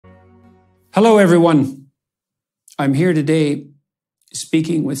Hello, everyone. I'm here today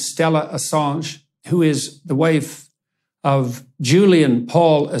speaking with Stella Assange, who is the wife of Julian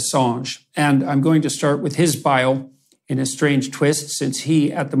Paul Assange. And I'm going to start with his bio in a strange twist, since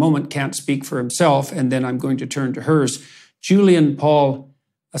he, at the moment, can't speak for himself, and then I'm going to turn to hers. Julian Paul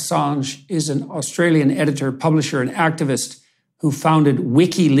Assange is an Australian editor, publisher, and activist who founded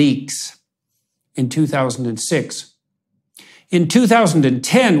WikiLeaks in 2006. In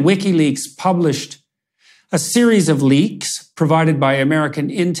 2010, WikiLeaks published a series of leaks provided by American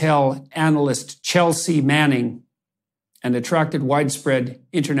intel analyst Chelsea Manning and attracted widespread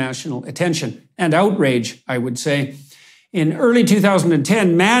international attention and outrage, I would say. In early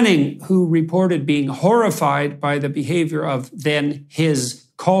 2010, Manning, who reported being horrified by the behavior of then his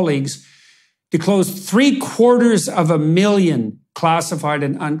colleagues, disclosed 750,000 classified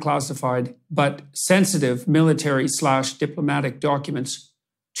and unclassified, but sensitive military/diplomatic documents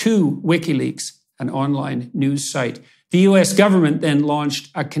to WikiLeaks, an online news site. The US government then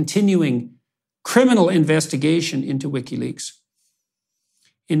launched a continuing criminal investigation into WikiLeaks.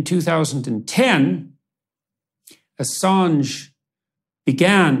 In 2010, Assange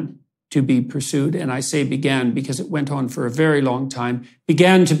began to be pursued, and I say began because it went on for a very long time,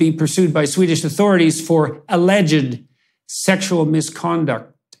 began to be pursued by Swedish authorities for alleged sexual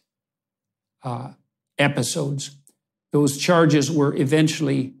misconduct episodes. Those charges were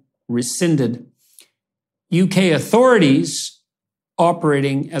eventually rescinded. UK authorities,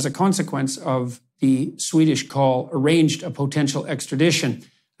 operating as a consequence of the Swedish call, arranged a potential extradition.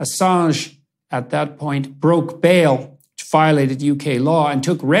 Assange, at that point, broke bail, which violated UK law, and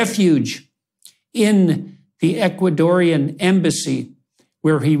took refuge in the Ecuadorian embassy,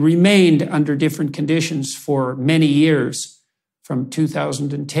 where he remained under different conditions for many years, from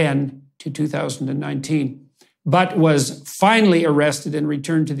 2010 to 2019, but was finally arrested and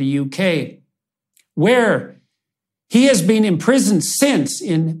returned to the UK, where he has been imprisoned since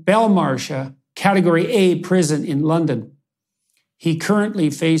in Belmarsh, Category A prison in London. He currently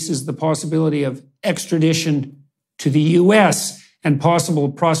faces the possibility of extradition to the US and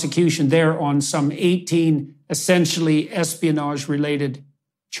possible prosecution there on some 18 essentially espionage-related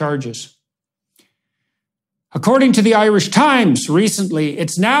charges. According to the Irish Times recently,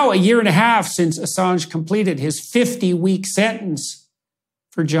 it's now a year and a half since Assange completed his 50-week sentence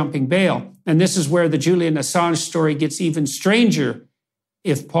for jumping bail. And this is where the Julian Assange story gets even stranger,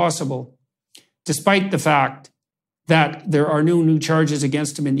 if possible. Despite the fact that there are no new charges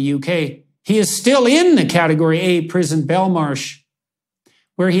against him in the UK, he is still in the Category A prison Belmarsh,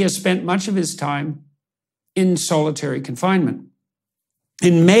 where he has spent much of his time in solitary confinement.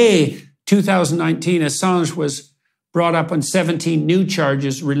 In May 2019, Assange was brought up on 17 new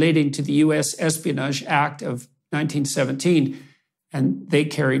charges relating to the US Espionage Act of 1917, and they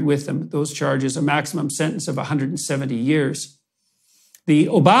carried with them, those charges, a maximum sentence of 170 years. The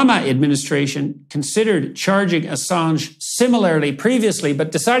Obama administration considered charging Assange similarly previously,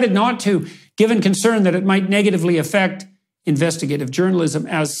 but decided not to, given concern that it might negatively affect investigative journalism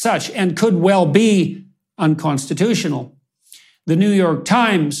as such and could well be unconstitutional. The New York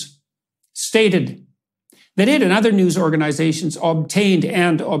Times stated that it and other news organizations obtained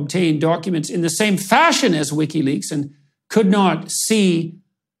documents in the same fashion as WikiLeaks and could not see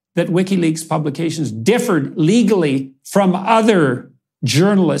that WikiLeaks publications differed legally from other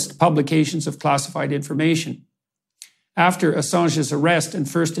journalist publications of classified information. After Assange's arrest and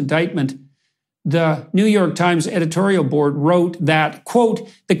first indictment, the New York Times editorial board wrote that, quote,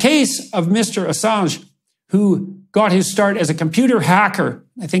 "The case of Mr. Assange, who got his start as a computer hacker,"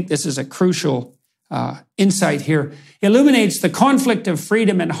 I think this is a crucial insight here, "illuminates the conflict of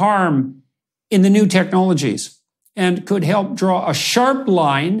freedom and harm in the new technologies and could help draw a sharp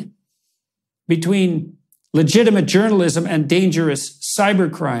line between legitimate journalism and dangerous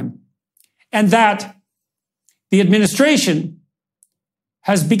cybercrime, and that the administration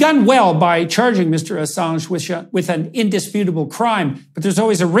has begun well by charging Mr. Assange with an indisputable crime, but there's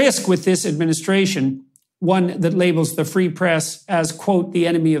always a risk with this administration, one that labels the free press as, quote, the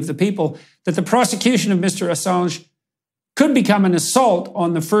enemy of the people, that the prosecution of Mr. Assange could become an assault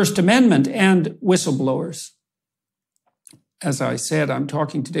on the First Amendment and whistleblowers." As I said, I'm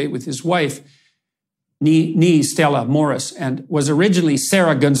talking today with his wife, Stella Morris, and was originally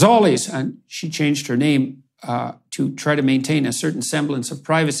Sarah Gonzalez, and she changed her name to try to maintain a certain semblance of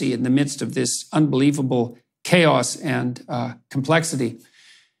privacy in the midst of this unbelievable chaos and complexity.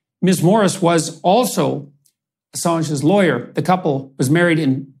 Ms. Morris was also Assange's lawyer. The couple was married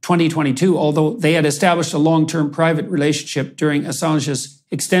in 2022, although they had established a long-term private relationship during Assange's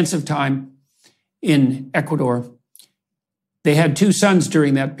extensive time in Ecuador. They had 2 sons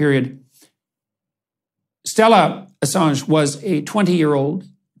during that period. Stella Assange was a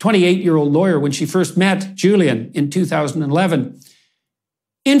 28-year-old lawyer when she first met Julian in 2011,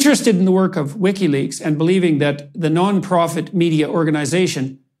 interested in the work of WikiLeaks and believing that the nonprofit media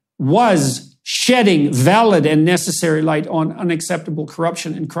organization was shedding valid and necessary light on unacceptable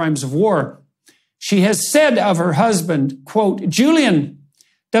corruption and crimes of war. She has said of her husband, quote, "Julian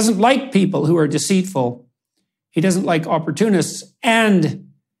doesn't like people who are deceitful. He doesn't like opportunists, and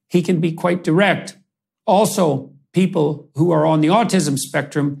he can be quite direct. Also, people who are on the autism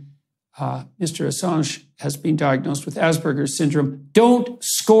spectrum, Mr. Assange has been diagnosed with Asperger's syndrome, don't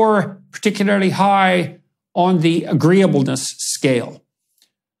score particularly high on the agreeableness scale."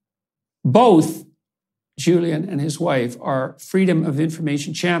 Both Julian and his wife are freedom of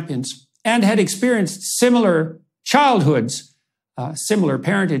information champions and had experienced similar childhoods, similar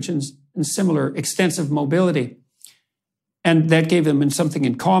parentage, and similar extensive mobility. And that gave them something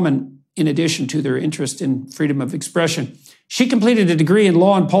in common in addition to their interest in freedom of expression. She completed a degree in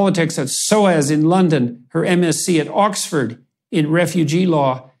law and politics at SOAS in London, her MSc at Oxford in refugee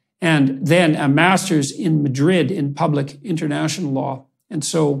law, and then a master's in Madrid in public international law. And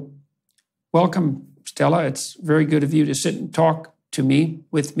so, welcome, Stella. It's very good of you to sit and talk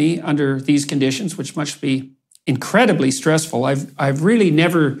with me under these conditions, which must be incredibly stressful. I've really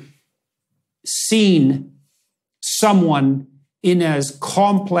never seen someone in as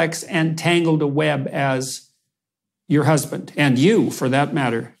complex and tangled a web as your husband, and you for that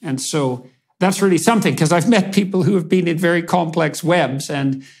matter. And so that's really something, because I've met people who have been in very complex webs,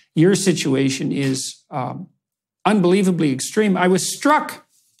 and your situation is unbelievably extreme. I was struck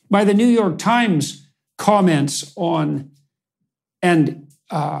by the New York Times comments on and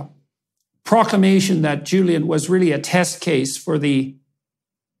proclamation that Julian was really a test case for the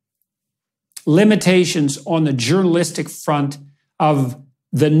limitations on the journalistic front of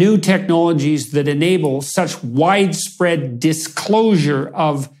the new technologies that enable such widespread disclosure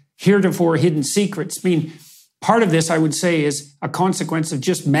of heretofore hidden secrets. I mean, part of this, I would say, is a consequence of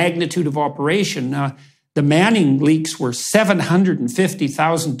just magnitude of operation. The Manning leaks were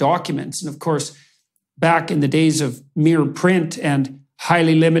 750,000 documents. And of course, back in the days of mere print and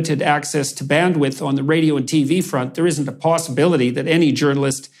highly limited access to bandwidth on the radio and TV front, there isn't a possibility that any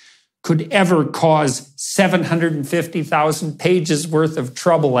journalist could ever cause 750,000 pages worth of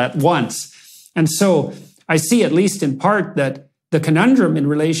trouble at once. And so I see, at least in part, that the conundrum in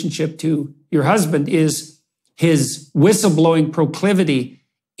relationship to your husband is his whistleblowing proclivity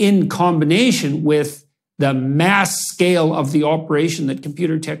in combination with the mass scale of the operation that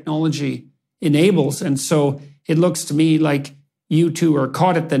computer technology enables. And so it looks to me like you two are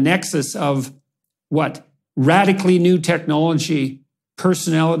caught at the nexus of what? Radically new technology,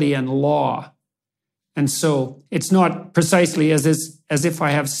 personality, and law. And so it's not precisely as if I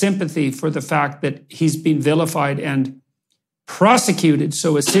have sympathy for the fact that he's been vilified and prosecuted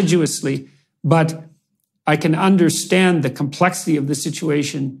so assiduously, but I can understand the complexity of the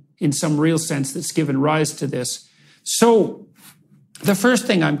situation in some real sense that's given rise to this. So the first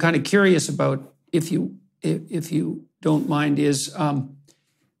thing I'm kind of curious about, if you don't mind, is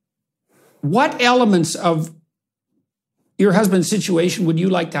what elements of your husband's situation would you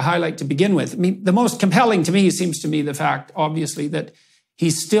like to highlight to begin with? I mean, the most compelling to me seems to me the fact, obviously, that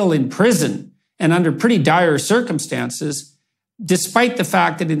he's still in prison and under pretty dire circumstances, despite the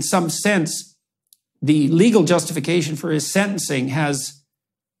fact that in some sense, the legal justification for his sentencing has,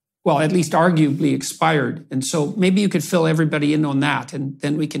 well, at least arguably expired. And so maybe you could fill everybody in on that, and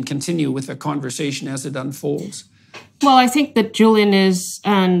then we can continue with the conversation as it unfolds. Well, I think that Julian is,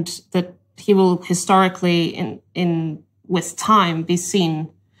 and that he will historically with time be seen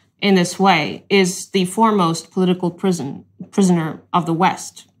in this way, is the foremost political prisoner of the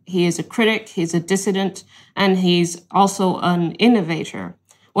West. He is a critic, he's a dissident, and he's also an innovator.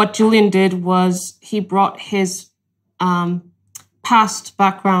 What Julian did was he brought his past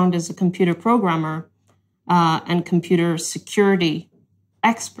background as a computer programmer and computer security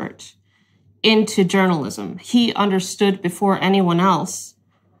expert into journalism. He understood before anyone else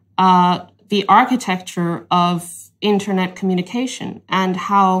the architecture of internet communication and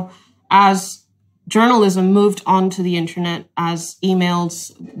how, as journalism moved onto the internet, as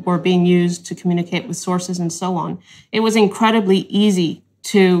emails were being used to communicate with sources and so on, it was incredibly easy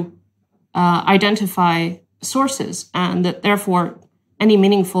to identify sources, and that therefore any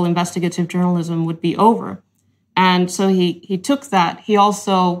meaningful investigative journalism would be over. And so he took that. He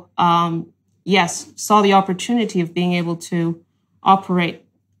also, saw the opportunity of being able to operate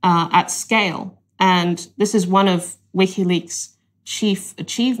at scale. And this is one of WikiLeaks' chief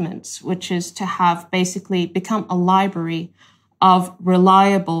achievements, which is to have basically become a library of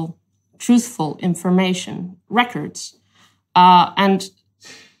reliable truthful information, records. And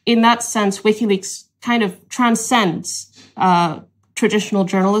in that sense, WikiLeaks kind of transcends traditional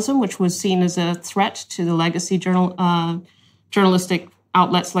journalism, which was seen as a threat to the legacy journalistic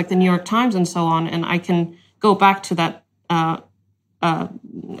outlets like the New York Times and so on. And I can go back to that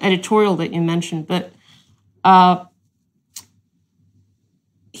editorial that you mentioned. But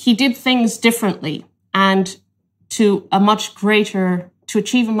he did things differently and to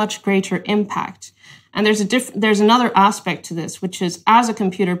achieve a much greater impact. And there's another aspect to this, which is as a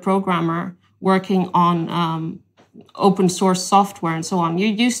computer programmer working on open source software and so on, you're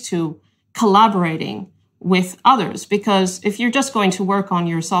used to collaborating with others, because if you're just going to work on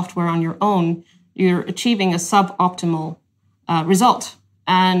your software on your own, you're achieving a suboptimal result.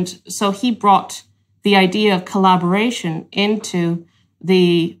 And so he brought the idea of collaboration into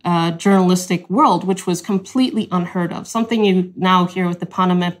the journalistic world, which was completely unheard of. Something you now hear with the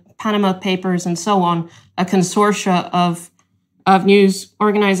Panama Papers and so on, a consortia of news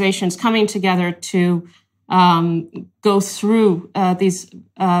organizations coming together to go through these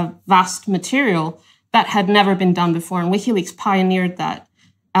vast material that had never been done before. And WikiLeaks pioneered that.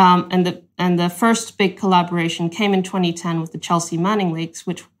 And the first big collaboration came in 2010 with the Chelsea Manning leaks,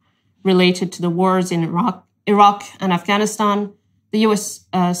 which related to the wars in Iraq and Afghanistan, the US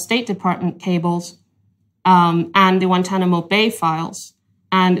State Department cables, and the Guantanamo Bay files.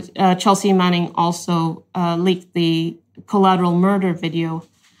 And Chelsea Manning also leaked the collateral murder video,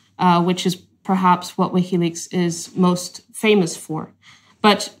 which is perhaps what WikiLeaks is most famous for.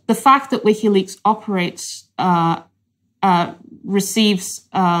 But the fact that WikiLeaks operates, receives,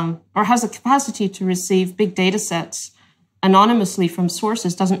 or has a capacity to receive big data sets anonymously from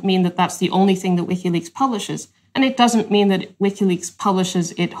sources doesn't mean that that's the only thing that WikiLeaks publishes. And it doesn't mean that WikiLeaks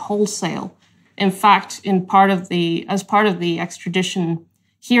publishes it wholesale. In fact, as part of the extradition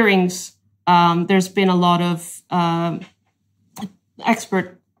hearings, there's been a lot of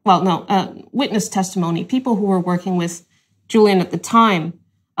witness testimony, people who were working with Julian at the time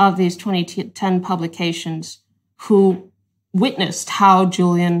of these 2010 publications who witnessed how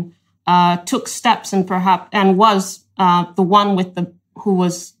Julian took steps and was the one who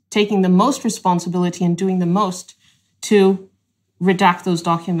was taking the most responsibility and doing the most to redact those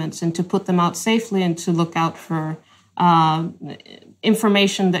documents and to put them out safely and to look out for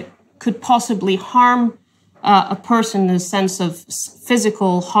information that could possibly harm a person in the sense of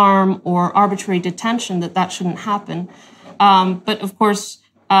physical harm or arbitrary detention, that shouldn't happen. But of course,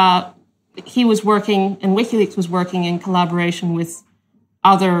 he was working, and WikiLeaks was working in collaboration with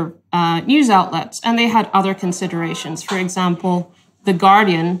other news outlets, and they had other considerations. For example, The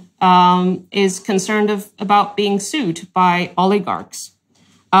Guardian is concerned about being sued by oligarchs.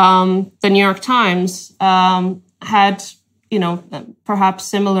 The New York Times had, perhaps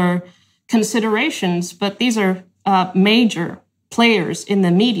similar considerations, but these are major players in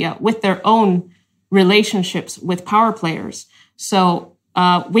the media with their own relationships with power players. So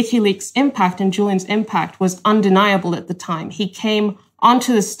WikiLeaks' impact and Julian's impact was undeniable at the time. He came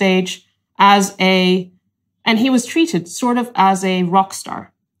onto the stage and he was treated sort of as a rock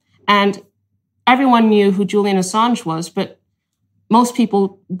star. And everyone knew who Julian Assange was, but most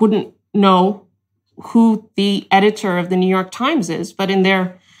people wouldn't know who the editor of the New York Times is. But in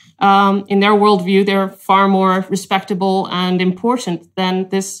their worldview, they're far more respectable and important than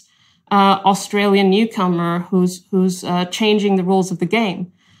this Australian newcomer who's changing the rules of the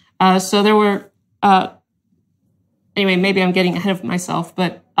game. So there were, anyway, maybe I'm getting ahead of myself,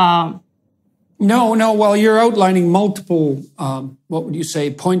 but... No. Well, you're outlining multiple, what would you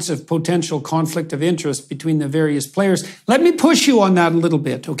say, points of potential conflict of interest between the various players. Let me push you on that a little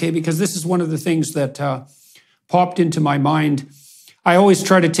bit, okay? Because this is one of the things that popped into my mind. I always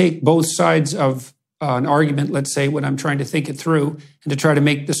try to take both sides of an argument, let's say, when I'm trying to think it through and to try to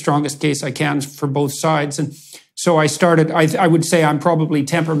make the strongest case I can for both sides. And so I would say I'm probably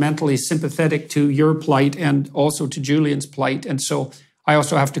temperamentally sympathetic to your plight and also to Julian's plight. And so I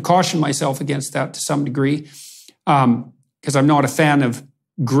also have to caution myself against that to some degree, because I'm not a fan of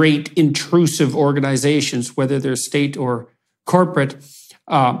great intrusive organizations, whether they're state or corporate,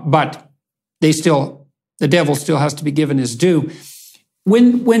 but the devil still has to be given his due.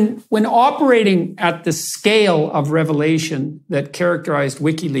 When operating at the scale of revelation that characterized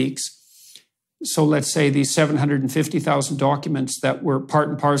WikiLeaks, so let's say these 750,000 documents that were part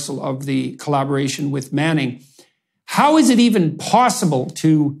and parcel of the collaboration with Manning, how is it even possible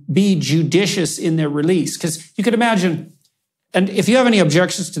to be judicious in their release? Because you could imagine, and if you have any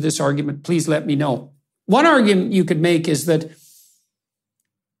objections to this argument, please let me know. One argument you could make is that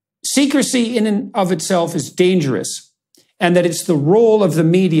secrecy in and of itself is dangerous, and that it's the role of the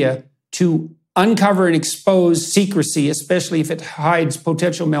media to uncover and expose secrecy, especially if it hides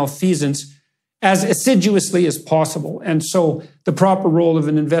potential malfeasance, as assiduously as possible. And so the proper role of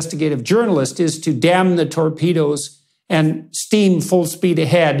an investigative journalist is to dam the torpedoes and steam full speed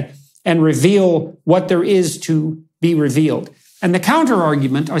ahead and reveal what there is to be revealed. And the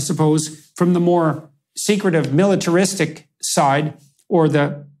counter-argument, I suppose, from the more secretive militaristic side or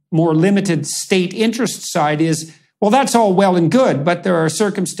the more limited state interest side is, well, that's all well and good, but there are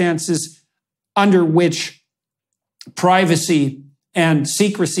circumstances under which privacy and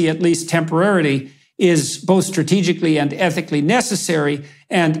secrecy, at least temporarily, is both strategically and ethically necessary.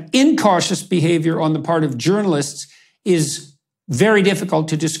 And incautious behavior on the part of journalists is very difficult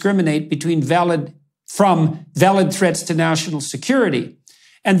to discriminate between valid threats to national security.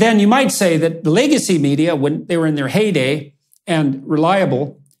 And then you might say that the legacy media, when they were in their heyday and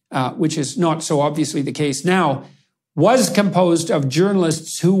reliable, which is not so obviously the case now, was composed of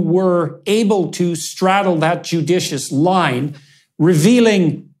journalists who were able to straddle that judicious line,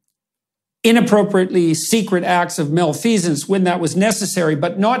 revealing inappropriately secret acts of malfeasance when that was necessary,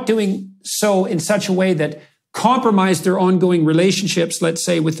 but not doing so in such a way that compromised their ongoing relationships, let's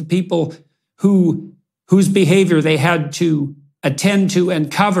say, with the people whose behavior they had to attend to and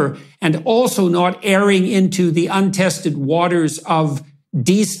cover, and also not erring into the untested waters of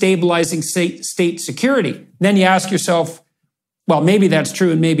destabilizing state security. Then you ask yourself, well, maybe that's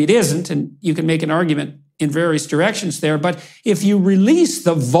true and maybe it isn't, and you can make an argument in various directions there. But if you release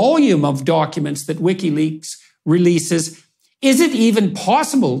the volume of documents that WikiLeaks releases, is it even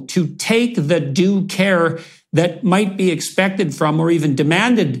possible to take the due care that might be expected from or even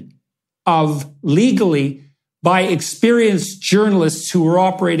demanded of legally by experienced journalists who are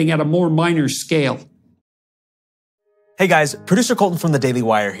operating at a more minor scale? Hey guys, producer Colton from the Daily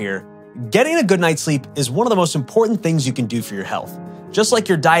Wire here. Getting a good night's sleep is one of the most important things you can do for your health. Just like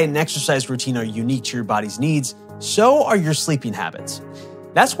your diet and exercise routine are unique to your body's needs, so are your sleeping habits.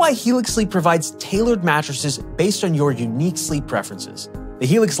 That's why Helix Sleep provides tailored mattresses based on your unique sleep preferences. The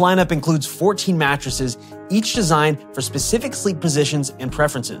Helix lineup includes 14 mattresses, each designed for specific sleep positions and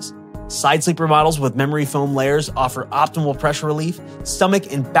preferences. Side sleeper models with memory foam layers offer optimal pressure relief.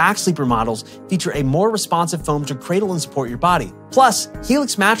 Stomach and back sleeper models feature a more responsive foam to cradle and support your body. Plus,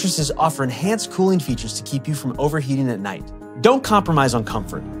 Helix mattresses offer enhanced cooling features to keep you from overheating at night. Don't compromise on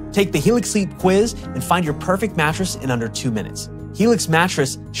comfort. Take the Helix Sleep quiz and find your perfect mattress in under 2 minutes. Helix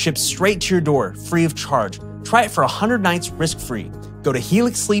mattress ships straight to your door, free of charge. Try it for 100 nights risk-free. Go to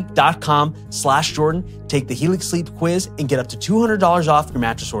helixsleep.com/Jordan, take the Helix Sleep quiz, and get up to $200 off your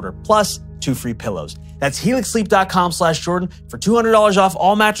mattress order, plus 2 free pillows. That's helixsleep.com/Jordan for $200 off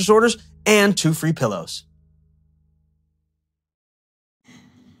all mattress orders and 2 free pillows.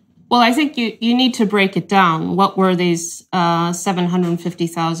 Well, I think you need to break it down. What were these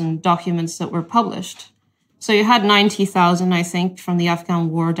 750,000 documents that were published? So you had 90,000, I think, from the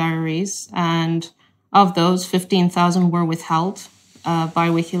Afghan war diaries, and of those, 15,000 were withheld by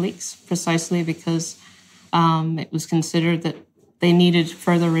WikiLeaks, precisely because it was considered that they needed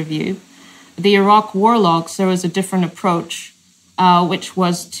further review. The Iraq war logs, there was a different approach, which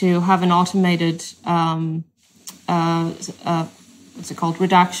was to have an automated,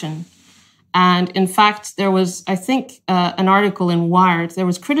 redaction. And in fact, there was, I think, an article in Wired, there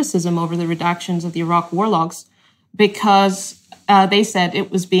was criticism over the redactions of the Iraq war logs because they said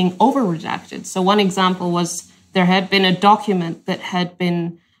it was being over-redacted. So one example was there had been a document that had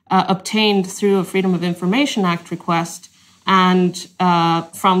been obtained through a Freedom of Information Act request and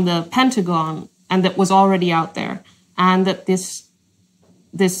from the Pentagon, and that was already out there. And that this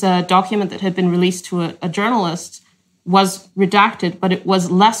document that had been released to a journalist was redacted, but it was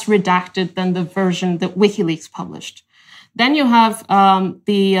less redacted than the version that WikiLeaks published. Then you have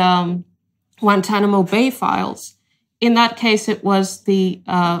the Guantanamo Bay files. In that case, it was the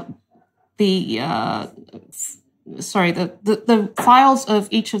files of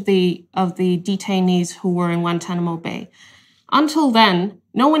each of the detainees who were in Guantanamo Bay. Until then,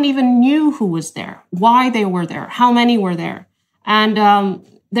 no one even knew who was there, why they were there, how many were there, and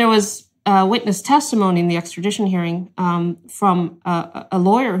there was witness testimony in the extradition hearing from a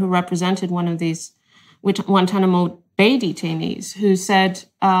lawyer who represented one of these Guantanamo Bay detainees, who said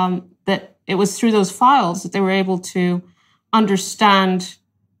that it was through those files that they were able to understand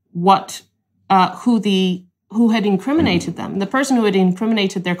what who had incriminated them. The person who had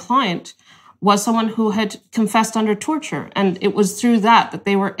incriminated their client was someone who had confessed under torture, and it was through that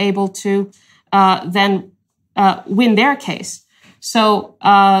they were able to then win their case. So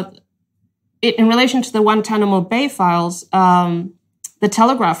in relation to the Guantanamo Bay files, the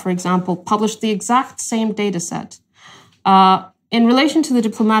Telegraph, for example, published the exact same data set. in relation to the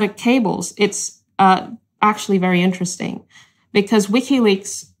diplomatic cables, it's actually very interesting because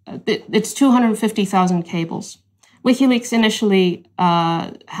WikiLeaks, it's 250,000 cables. WikiLeaks initially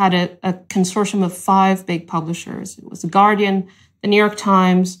had a consortium of 5 big publishers. It was The Guardian, The New York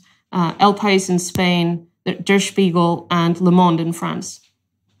Times, El País in Spain, Der Spiegel, and Le Monde in France.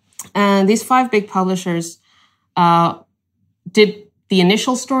 And these 5 big publishers did the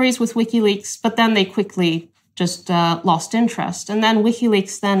initial stories with WikiLeaks, but then they quickly just lost interest. And then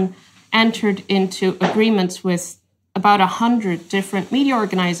WikiLeaks then entered into agreements with about 100 different media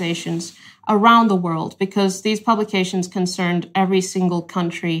organizations around the world because these publications concerned every single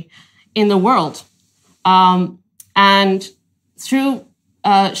country in the world. And through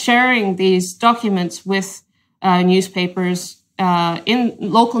sharing these documents with newspapers, in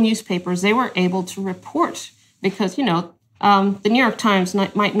local newspapers, they were able to report because, the New York Times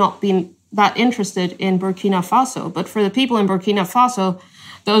might not be that interested in Burkina Faso, but for the people in Burkina Faso,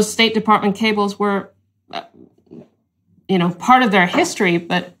 those State Department cables were, part of their history,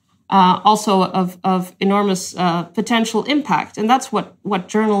 but also of enormous potential impact. And that's what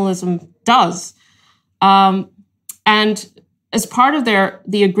journalism does. And as part of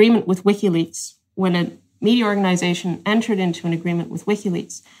the agreement with WikiLeaks, when a media organization entered into an agreement with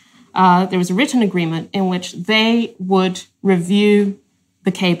WikiLeaks, there was a written agreement in which they would review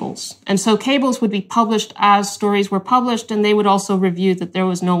the cables. And so cables would be published as stories were published, and they would also review that there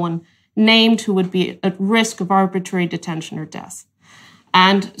was no one named who would be at risk of arbitrary detention or death.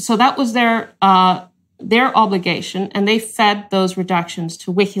 And so that was their obligation, and they fed those redactions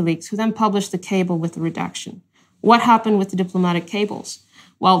to WikiLeaks, who then published the cable with the redaction. What happened with the diplomatic cables?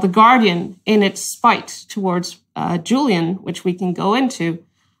 Well, The Guardian, in its spite towards Julian, which we can go into,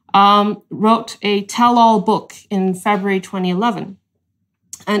 wrote a tell-all book in February 2011.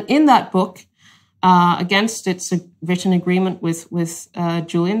 And in that book, against its written agreement with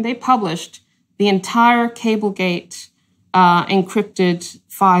Julian, they published the entire Cablegate encrypted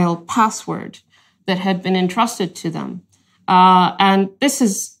file password that had been entrusted to them. And this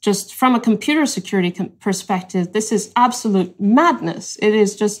is just, from a computer security perspective, this is absolute madness. It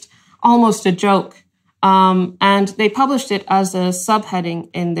is just almost a joke. And they published it as a subheading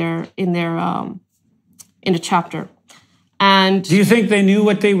in a chapter. And do you think they knew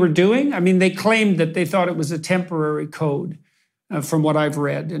what they were doing? I mean, they claimed that they thought it was a temporary code, from what I've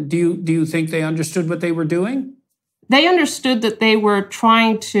read. And do you think they understood what they were doing? They understood that they were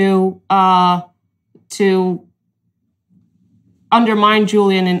trying to undermine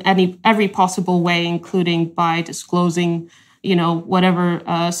Julian in every possible way, including by disclosing,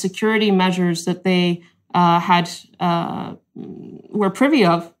 whatever security measures that they were privy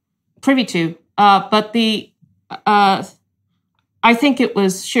to. But I think it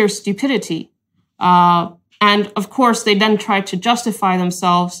was sheer stupidity. And of course, they then tried to justify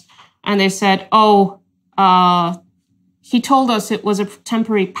themselves, and they said, he told us it was a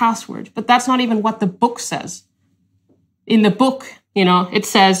temporary password, but that's not even what the book says. In the book, it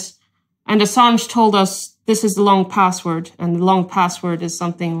says, and Assange told us this is the long password, and the long password is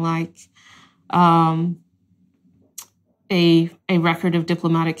something like a record of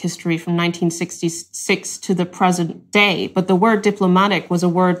diplomatic history from 1966 to the present day. But the word diplomatic was a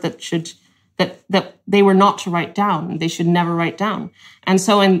word that they were not to write down. They should never write down. And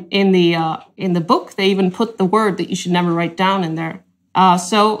so in the book, they even put the word that you should never write down in there.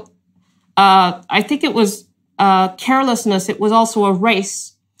 So I think it was carelessness. It was also a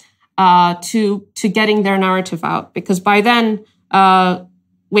race to getting their narrative out, because by then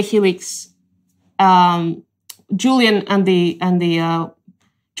WikiLeaks, Julian and the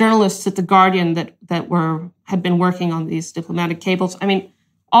journalists at The Guardian that had been working on these diplomatic cables. I mean,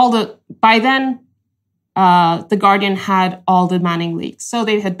 by then, The Guardian had all the Manning leaks. So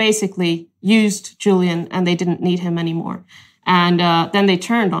they had basically used Julian and they didn't need him anymore. And then they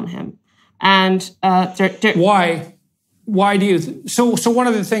turned on him. And why? Why do you... So one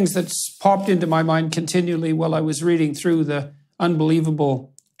of the things that's popped into my mind continually while I was reading through the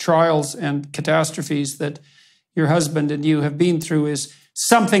unbelievable trials and catastrophes that your husband and you have been through is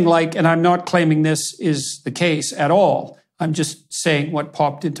something like, and I'm not claiming this is the case at all, I'm just saying what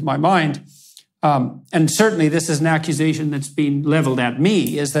popped into my mind, and certainly this is an accusation that's been leveled at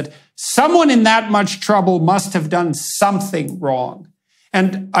me, is that someone in that much trouble must have done something wrong.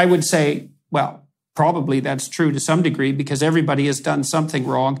 And I would say, well, probably that's true to some degree because everybody has done something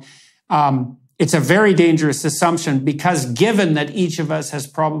wrong. It's a very dangerous assumption because given that each of us has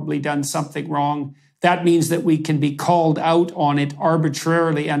probably done something wrong, that means that we can be called out on it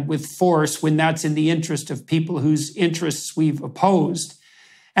arbitrarily and with force when that's in the interest of people whose interests we've opposed.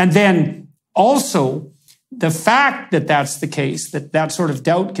 And then also, the fact that that's the case, that that sort of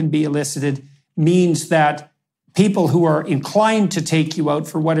doubt can be elicited, means that people who are inclined to take you out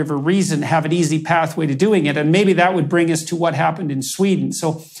for whatever reason have an easy pathway to doing it. And maybe that would bring us to what happened in Sweden.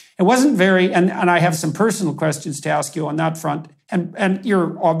 So it wasn't very, and I have some personal questions to ask you on that front. And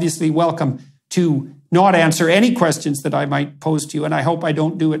you're obviously welcome to not answer any questions that I might pose to you. And I hope I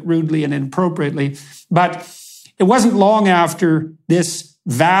don't do it rudely and inappropriately. But it wasn't long after this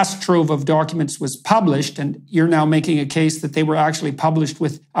vast trove of documents was published, and you're now making a case that they were actually published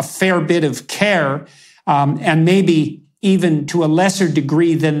with a fair bit of care, and maybe even to a lesser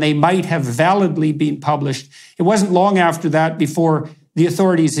degree than they might have validly been published. It wasn't long after that before the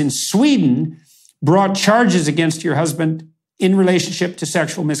authorities in Sweden brought charges against your husband in relationship to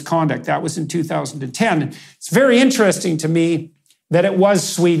sexual misconduct. That was in 2010. It's very interesting to me that it was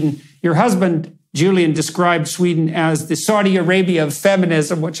Sweden. Your husband, Julian, described Sweden as the Saudi Arabia of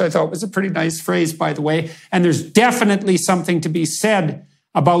feminism, which I thought was a pretty nice phrase, by the way. And there's definitely something to be said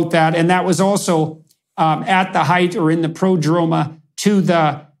about that. And that was also at the height or in the prodroma to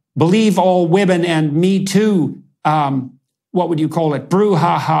the believe all women and Me Too, what would you call it,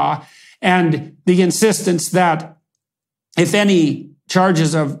 brouhaha, and the insistence that if any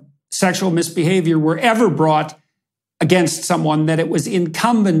charges of sexual misbehavior were ever brought against someone, that it was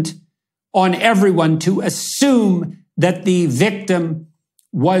incumbent on everyone to assume that the victim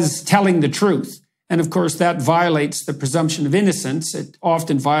was telling the truth. And of course, that violates the presumption of innocence. It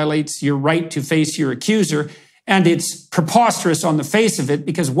often violates your right to face your accuser. And it's preposterous on the face of it,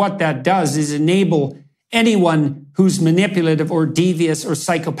 because what that does is enable anyone who's manipulative or devious or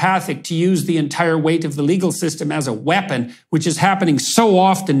psychopathic to use the entire weight of the legal system as a weapon, which is happening so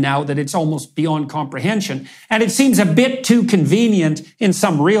often now that it's almost beyond comprehension. And it seems a bit too convenient in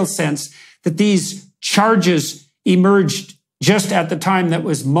some real sense that these charges emerged just at the time that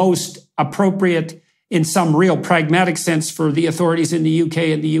was most appropriate in some real pragmatic sense for the authorities in the UK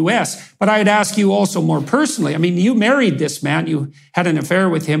and the US. But I'd ask you also more personally. I mean, you married this man. You had an affair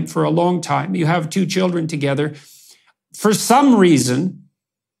with him for a long time. You have 2 children together. For some reason,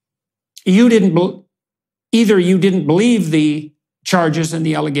 either you didn't believe the charges and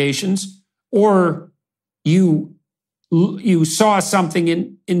the allegations, or you saw something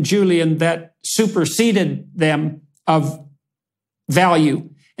in Julian that superseded them of value.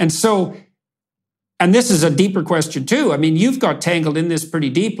 And this is a deeper question too. I mean, you've got tangled in this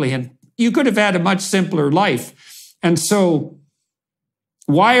pretty deeply, and you could have had a much simpler life. And so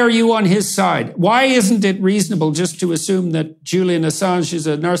why are you on his side? Why isn't it reasonable just to assume that Julian Assange is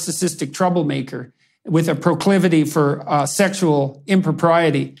a narcissistic troublemaker with a proclivity for sexual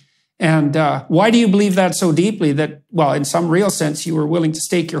impropriety? And why do you believe that so deeply that, well, in some real sense, you were willing to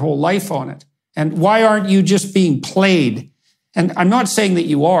stake your whole life on it? And why aren't you just being played? And I'm not saying that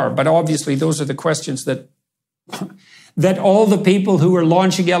you are, but obviously those are the questions that all the people who are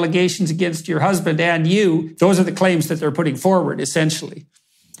launching allegations against your husband and you, those are the claims that they're putting forward, essentially.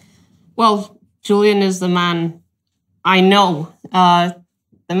 Well, Julian is the man I know. The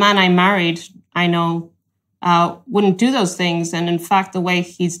man I married, I know, wouldn't do those things. And in fact, the way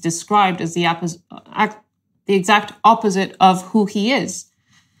he's described is the exact opposite of who he is.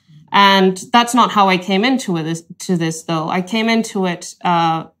 And that's not how I came into this, though. I came into it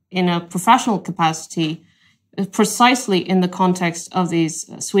in a professional capacity, precisely in the context of these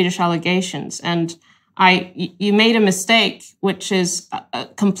Swedish allegations. And you made a mistake, which is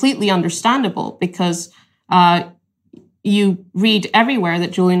completely understandable, because you read everywhere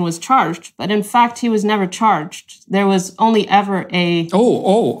that Julian was charged, but in fact, he was never charged. There was only ever a...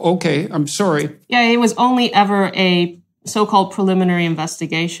 okay. I'm sorry. Yeah, it was only ever a so-called preliminary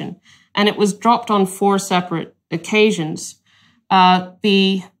investigation. And it was dropped on 4 separate occasions.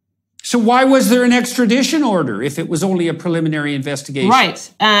 So why was there an extradition order if it was only a preliminary investigation?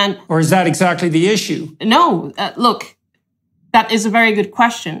 Right. Or is that exactly the issue? No, look, that is a very good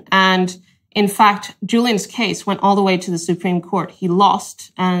question. And in fact, Julian's case went all the way to the Supreme Court. He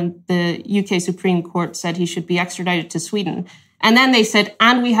lost, and the UK Supreme Court said he should be extradited to Sweden. And then they said,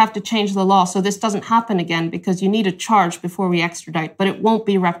 and we have to change the law so this doesn't happen again, because you need a charge before we extradite, but it won't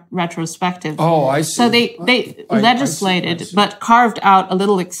be retrospective. Oh, I see. So they legislated, but carved out a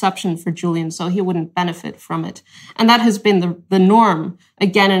little exception for Julian so he wouldn't benefit from it. And that has been the norm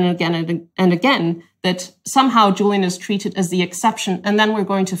again and again and again, that somehow Julian is treated as the exception, and then we're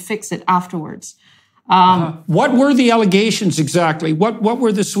going to fix it afterwards. What were the allegations exactly? What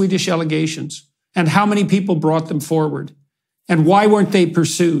were the Swedish allegations? And how many people brought them forward? And why weren't they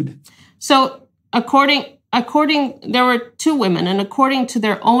pursued? So according, there were 2 women, and according to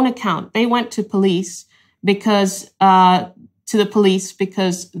their own account, they went to police because to the police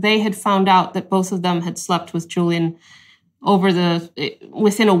because they had found out that both of them had slept with Julian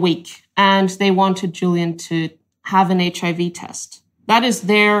within a week, and they wanted Julian to have an HIV test. That is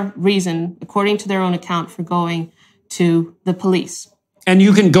their reason, according to their own account, for going to the police. And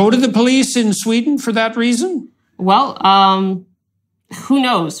you can go to the police in Sweden for that reason? Well, who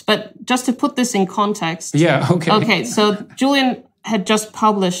knows? But just to put this in context. Yeah, okay. Okay, so Julian had just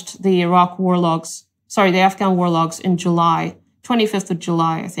published the Afghan war logs in July, 25th of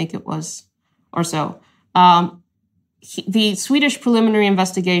July, I think it was, or so. The Swedish preliminary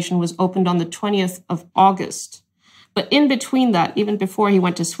investigation was opened on the 20th of August. But in between that, even before he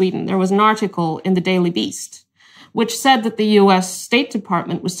went to Sweden, there was an article in the Daily Beast, which said that the US State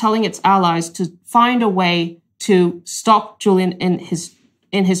Department was telling its allies to find a way to stop Julian in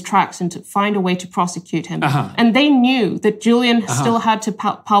his tracks and to find a way to prosecute him. And they knew that Julian still had to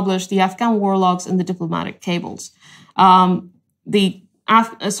publish the Afghan war logs and the diplomatic cables. The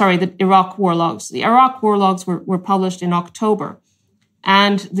Iraq war logs. The Iraq war logs were published in October,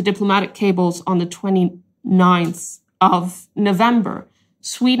 and the diplomatic cables on the 29th of November.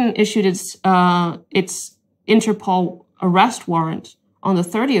 Sweden issued its Interpol arrest warrant on the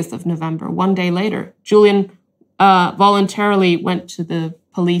 30th of November, one day later. Julian voluntarily went to the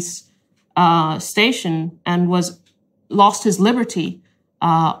police station and lost his liberty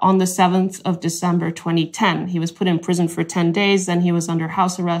on the 7th of December 2010. He was put in prison for 10 days. Then he was under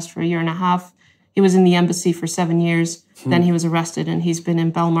house arrest for a year and a half. He was in the embassy for 7 years. Then he was arrested, and he's been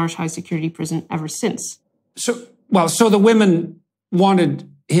in Belmarsh High Security Prison ever since. So the women wanted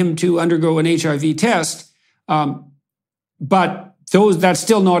him to undergo an HIV test, but that's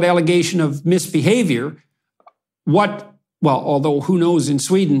still not allegation of misbehavior. Although who knows in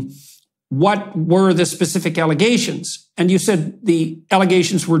Sweden, what were the specific allegations? And you said the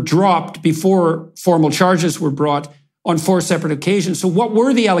allegations were dropped before formal charges were brought on 4 separate occasions. So what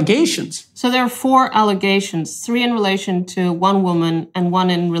were the allegations? So there are 4 allegations, 3 in relation to one woman and 1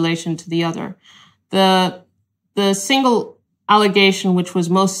 in relation to the other. The single allegation which was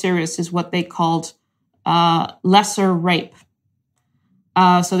most serious is what they called lesser rape.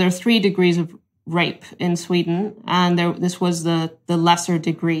 So there are 3 degrees of rape in Sweden, and this was the lesser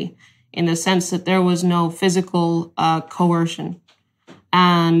degree, in the sense that there was no physical coercion.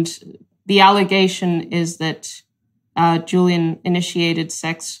 And the allegation is that Julian initiated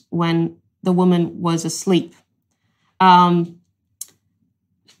sex when the woman was asleep.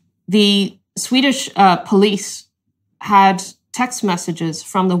 The Swedish police had text messages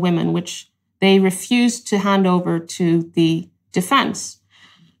from the women, which they refused to hand over to the defense.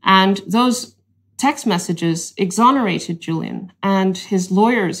 And those text messages exonerated Julian, and his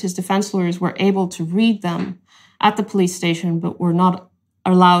defense lawyers, were able to read them at the police station, but were not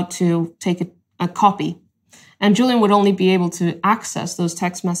allowed to take a copy. And Julian would only be able to access those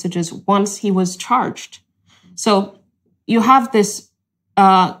text messages once he was charged. So you have this,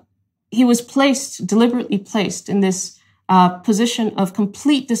 he was deliberately placed in this position of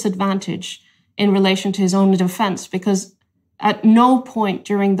complete disadvantage in relation to his own defense, because at no point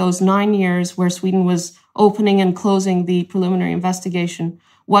during those 9 years where Sweden was opening and closing the preliminary investigation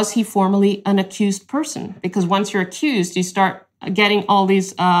was he formally an accused person. Because once you're accused, you start getting all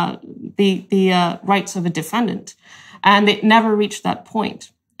these the rights of a defendant, and it never reached that point.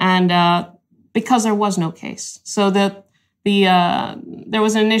 And because there was no case, so there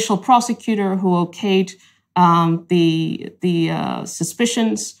was an initial prosecutor who okayed the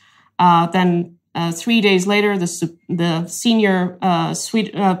suspicions. Then 3 days later, the senior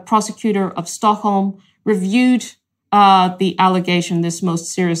prosecutor of Stockholm reviewed the allegation,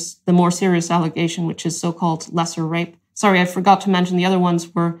 the more serious allegation, which is so-called lesser rape. Sorry, I forgot to mention the other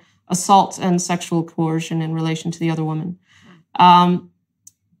ones were assault and sexual coercion in relation to the other woman. And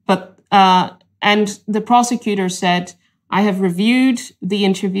the prosecutor said, I have reviewed the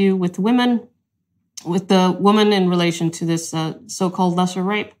interview with the woman in relation to this so-called lesser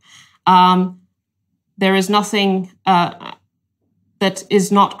rape. There is nothing that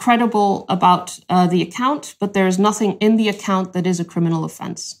is not credible about the account, but there is nothing in the account that is a criminal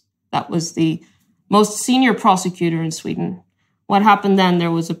offense. That was the most senior prosecutor in Sweden. What happened then,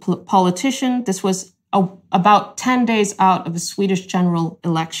 there was a politician. This was about 10 days out of a Swedish general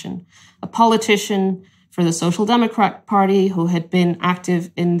election. A politician for the Social Democrat Party who had been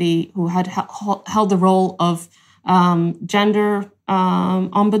active who had held the role of gender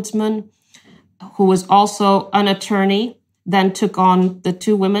ombudsman, who was also an attorney, then took on the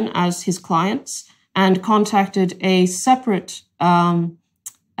 2 women as his clients and contacted a separate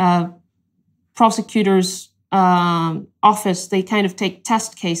prosecutor's office. They kind of take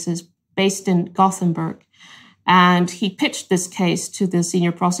test cases based in Gothenburg. And he pitched this case to the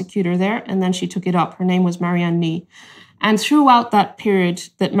senior prosecutor there, and then she took it up. Her name was Marianne Nee. And throughout that period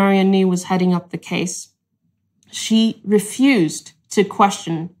that Marianne Nee was heading up the case, she refused to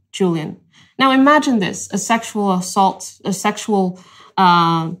question Julian. Now imagine this, a sexual assault,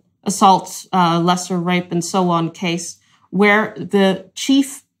 lesser rape and so on case, where the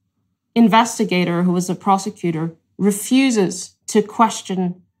chief investigator, who was a prosecutor, refuses to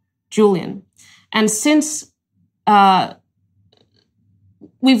question Julian. And since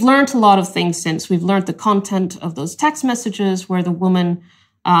we've learned a lot of things since. We've learned the content of those text messages where the woman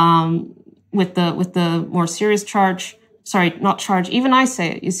with the more serious charge, sorry, not charge, even I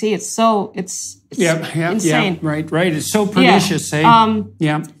say it. You see, it's insane. Right. It's so pernicious,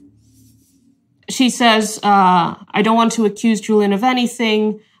 yeah. She says, I don't want to accuse Julian of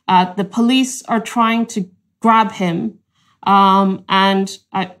anything. The police are trying to grab him, and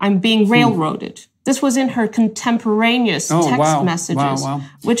I'm being railroaded. This was in her contemporaneous text messages. Wow.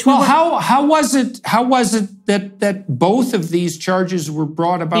 How was it that both of these charges were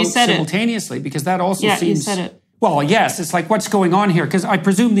brought about simultaneously? Because that also seems... you said it. Well, yes, it's like, what's going on here? Because I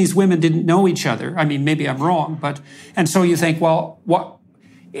presume these women didn't know each other. I mean, maybe I'm wrong, and so you think, well, what?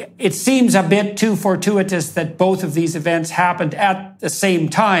 It seems a bit too fortuitous that both of these events happened at the same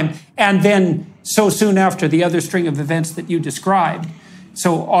time, and then so soon after the other string of events that you described.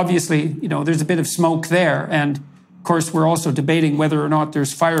 So obviously, there's a bit of smoke there. And of course, we're also debating whether or not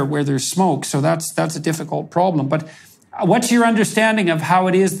there's fire where there's smoke. So that's a difficult problem. But what's your understanding of how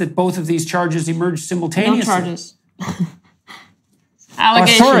it is that both of these charges emerged simultaneously? No charges.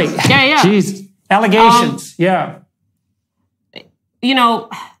 Allegations. Oh, sorry. Yeah. Jeez. Allegations. Yeah.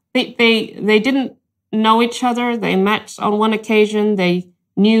 They didn't know each other. They met on one occasion. They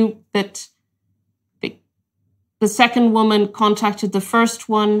knew that the second woman contacted the first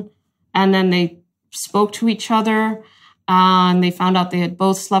one, and then they spoke to each other, and they found out they had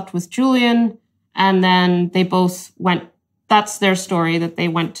both slept with Julian, and then they both went, that's their story, that they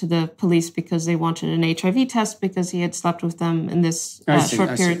went to the police because they wanted an HIV test because he had slept with them in this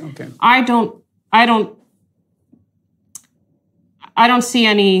short period. Okay. I don't see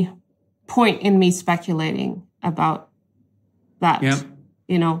any point in me speculating about that. Yeah.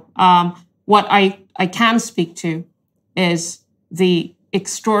 What I can speak to is the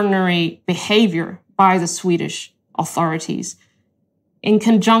extraordinary behavior by the Swedish authorities in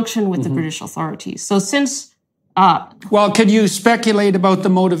conjunction with the British authorities. So since... well, could you speculate about the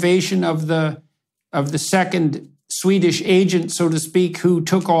motivation of the second Swedish agent, so to speak, who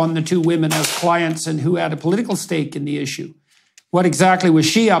took on the two women as clients and who had a political stake in the issue? What exactly was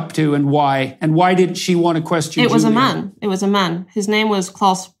she up to, and why? And why didn't she want to question Julian? It was a man. His name was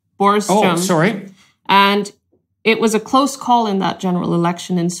Claes Borgström. Oh, sorry. And it was a close call in that general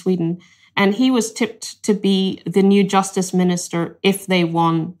election in Sweden. And he was tipped to be the new justice minister if they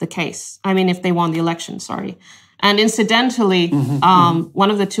won the case. I mean, if they won the election, sorry. And incidentally, one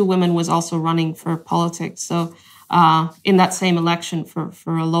of the two women was also running for politics. So in that same election for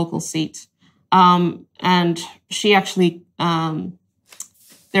a local seat. And she actually,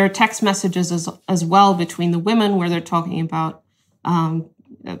 there are text messages as well between the women where they're talking about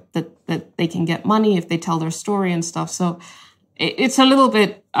that they can get money if they tell their story and stuff. So it's a little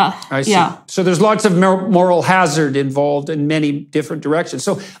bit, I see. So there's lots of moral hazard involved in many different directions.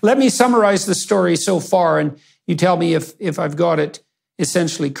 So let me summarize the story so far, and you tell me if I've got it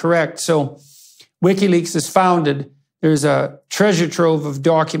essentially correct. So WikiLeaks is founded. There's a treasure trove of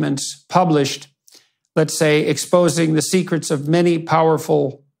documents published, let's say, exposing the secrets of many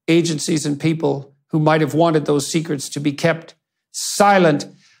powerful agencies and people who might have wanted those secrets to be kept silent.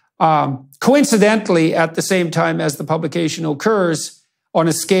 Coincidentally, at the same time as the publication occurs, on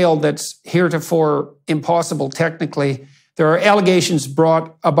a scale that's heretofore impossible technically, there are allegations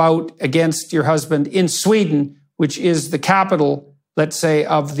brought about against your husband in Sweden, which is the capital, let's say,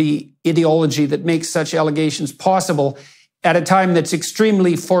 of the ideology that makes such allegations possible, at a time that's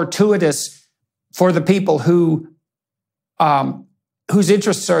extremely fortuitous for the people whose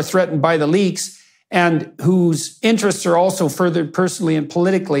interests are threatened by the leaks, and whose interests are also furthered personally and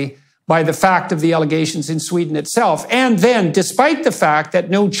politically by the fact of the allegations in Sweden itself. And then, despite the fact that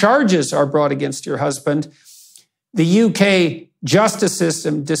no charges are brought against your husband, the UK justice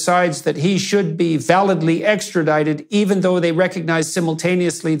system decides that he should be validly extradited, even though they recognize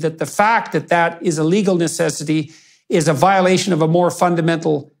simultaneously that the fact that that is a legal necessity is a violation of a more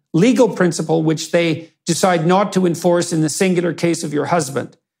fundamental legal principle, which they decide not to enforce in the singular case of your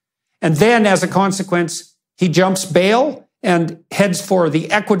husband. And then, as a consequence, he jumps bail and heads for the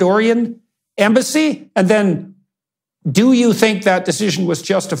Ecuadorian embassy. And then Do you think that decision was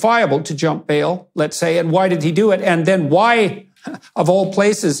justifiable to jump bail, let's say, and why did he do it? And then why, of all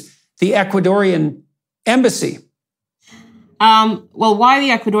places, the Ecuadorian embassy? Well, why the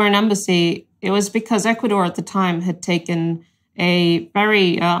Ecuadorian embassy? It was because Ecuador at the time had taken a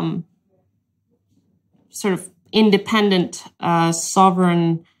very sort of independent,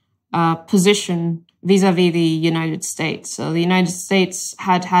 sovereign position vis-a-vis the United States. So the United States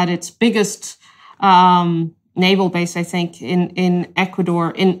had its biggest naval base, I think, in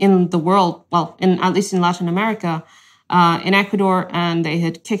Ecuador, in the world, well, at least in Latin America, in Ecuador, and they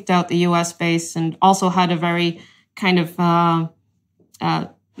had kicked out the US base and also had a very kind of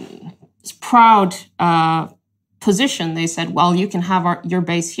proud position. They said, well, you can have your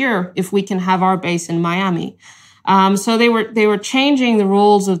base here if we can have our base in Miami. So they were changing the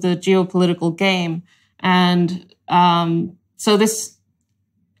rules of the geopolitical game. And so this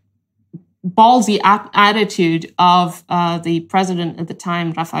ballsy attitude of the president at the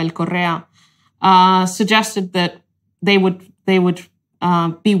time, Rafael Correa, suggested that they would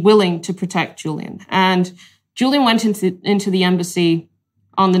be willing to protect Julian. And Julian went into the embassy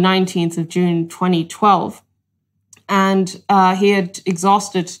on the 19th of June, 2012. And he had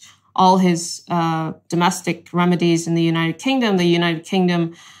exhausted all his domestic remedies in the United Kingdom. The United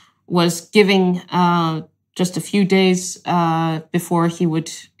Kingdom was giving just a few days before he would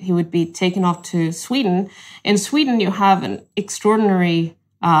be taken off to Sweden. In Sweden, you have an extraordinary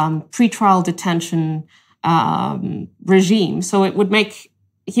pretrial detention regime. So it would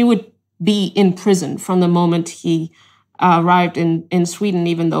he would be in prison from the moment he arrived in Sweden,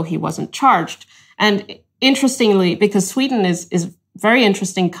 even though he wasn't charged. And interestingly, because Sweden is a very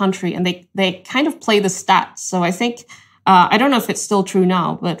interesting country, and they kind of play the stats. So I think, I don't know if it's still true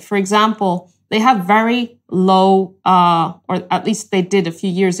now, but for example, they have very low, or at least they did a few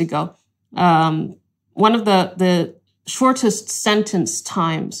years ago, one of the shortest sentence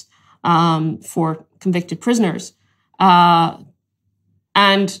times for convicted prisoners. And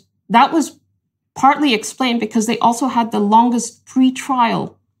that was partly explained because they also had the longest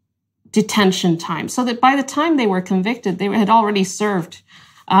pre-trial detention time, so that by the time they were convicted, they had already served,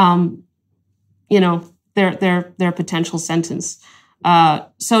 their potential sentence.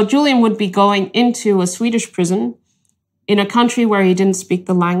 So Julian would be going into a Swedish prison in a country where he didn't speak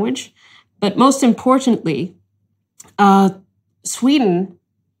the language. But most importantly, Sweden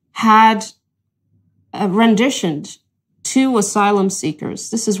had renditioned 2 asylum seekers.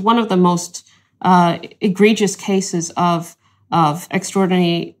 This is one of the most egregious cases of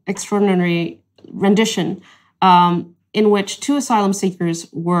extraordinary rendition, in which 2 asylum seekers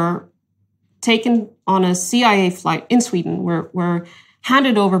were taken on a CIA flight in Sweden, were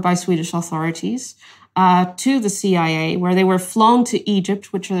handed over by Swedish authorities to the CIA, where they were flown to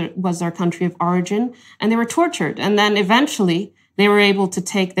Egypt, which was their country of origin, and they were tortured. And then eventually they were able to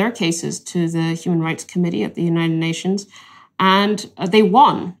take their cases to the Human Rights Committee at the United Nations, and they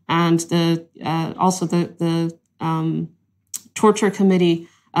won. And the torture committee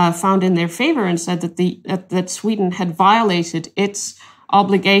found in their favor and said that that Sweden had violated its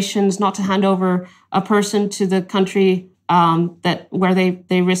obligations not to hand over a person to the country where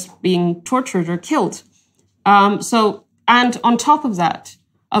they risked being tortured or killed. And on top of that,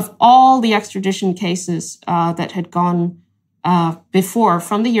 of all the extradition cases that had gone before,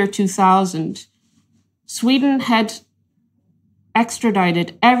 from the year 2000, Sweden had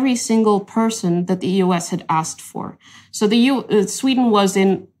extradited every single person that the US had asked for. So Sweden was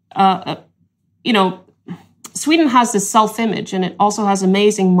in, Sweden has this self-image, and it also has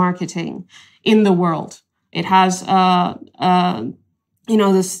amazing marketing in the world. It has,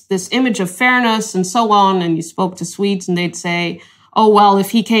 this image of fairness and so on. And you spoke to Swedes and they'd say, oh, well,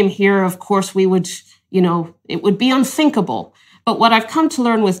 if he came here, of course we would, it would be unthinkable. But what I've come to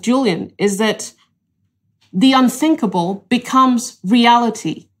learn with Julian is that the unthinkable becomes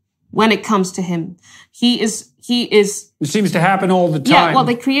reality when it comes to him. He is. It seems to happen all the time. Yeah, well,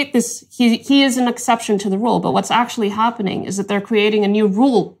 they create this, he is an exception to the rule, but what's actually happening is that they're creating a new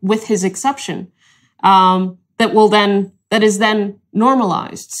rule with his exception that is then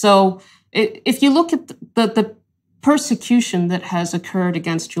normalized. So if you look at the persecution that has occurred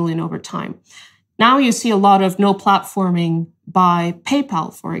against Julian over time, now you see a lot of no platforming by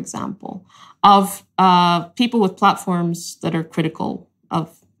PayPal, for example, of people with platforms that are critical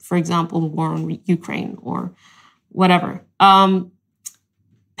of, for example, the war in Ukraine or whatever.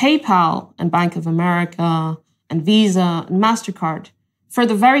 PayPal and Bank of America and Visa and MasterCard, for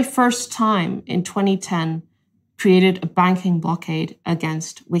the very first time in 2010, created a banking blockade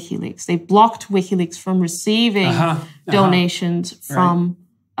against WikiLeaks. They blocked WikiLeaks from receiving donations from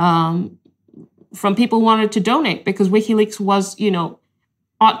from people who wanted to donate, because WikiLeaks was,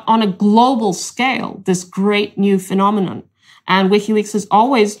 on a global scale, this great new phenomenon. And WikiLeaks is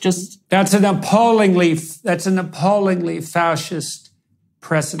always just... That's an appallingly fascist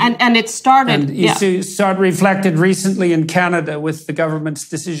precedent. And it started... And you saw it reflected recently in Canada with the government's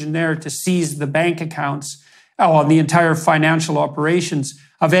decision there to seize the bank accounts, the entire financial operations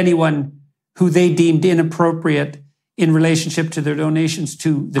of anyone who they deemed inappropriate in relationship to their donations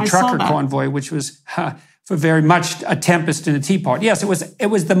to the trucker convoy, which was for very much a tempest in a teapot. Yes, it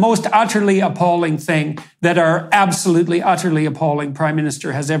was the most utterly appalling thing that our absolutely, utterly appalling Prime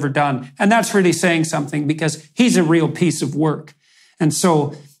Minister has ever done. And that's really saying something, because he's a real piece of work. And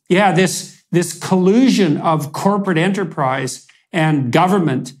so, this collusion of corporate enterprise and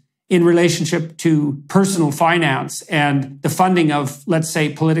government in relationship to personal finance and the funding of, let's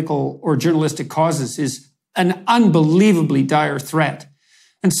say, political or journalistic causes is an unbelievably dire threat.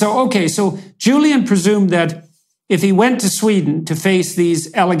 And so, so Julian presumed that if he went to Sweden to face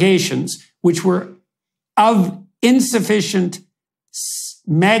these allegations, which were of insufficient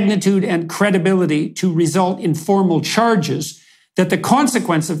magnitude and credibility to result in formal charges, that the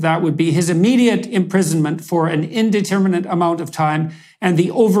consequence of that would be his immediate imprisonment for an indeterminate amount of time and the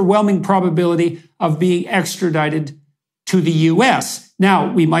overwhelming probability of being extradited to the US.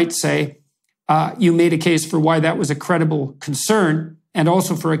 Now, we might say, you made a case for why that was a credible concern, and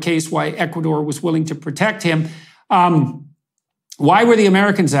also for a case why Ecuador was willing to protect him. Why were the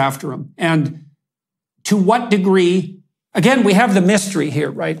Americans after him? And to what degree? Again, we have the mystery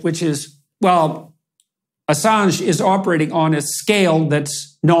here, right? Which is, Assange is operating on a scale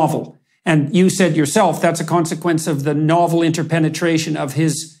that's novel. And you said yourself, that's a consequence of the novel interpenetration of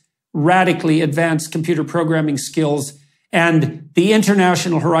his radically advanced computer programming skills and the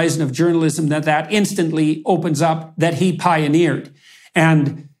international horizon of journalism that instantly opens up, that he pioneered.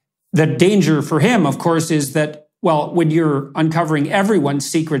 And the danger for him, of course, is that, when you're uncovering everyone's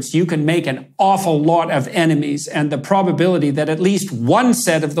secrets, you can make an awful lot of enemies. And the probability that at least one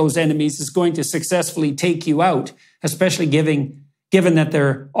set of those enemies is going to successfully take you out, especially given that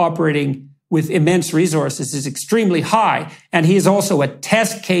they're operating with immense resources, is extremely high. And he is also a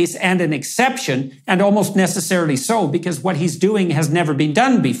test case and an exception, and almost necessarily so, because what he's doing has never been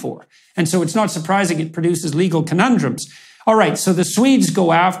done before. And so it's not surprising it produces legal conundrums. All right, so the Swedes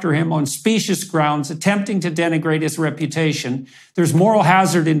go after him on specious grounds, attempting to denigrate his reputation. There's moral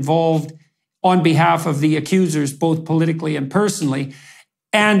hazard involved on behalf of the accusers, both politically and personally.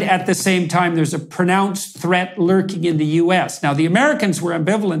 And at the same time, there's a pronounced threat lurking in the US. Now, the Americans were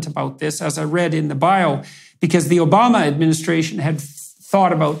ambivalent about this, as I read in the bio, because the Obama administration had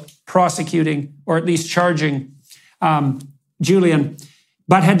thought about prosecuting, or at least charging, Julian,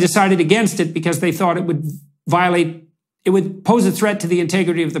 but had decided against it because they thought it would pose a threat to the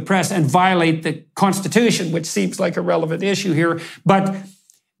integrity of the press and violate the Constitution, which seems like a relevant issue here. But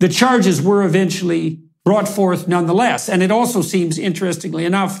the charges were eventually brought forth nonetheless. And it also seems, interestingly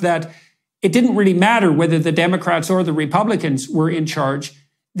enough, that it didn't really matter whether the Democrats or the Republicans were in charge.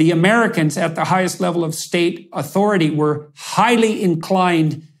 The Americans at the highest level of state authority were highly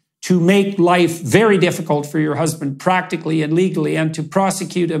inclined to make life very difficult for your husband practically and legally, and to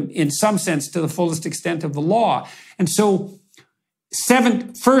prosecute him in some sense to the fullest extent of the law. And so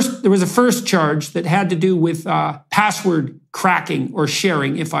there was a first charge that had to do with password cracking or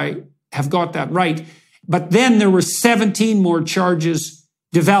sharing, if I have got that right. But then there were 17 more charges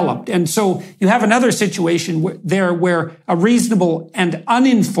developed. And so you have another situation there where a reasonable and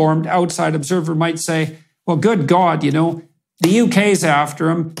uninformed outside observer might say, well, good God, the UK's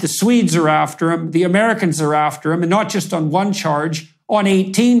after him, the Swedes are after him, the Americans are after him, and not just on one charge, on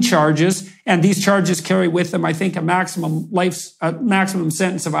 18 charges. And these charges carry with them, I think, a maximum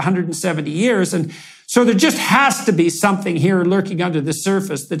sentence of 170 years. And so there just has to be something here lurking under the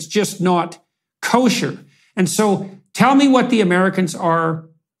surface that's just not kosher. And so tell me what the Americans are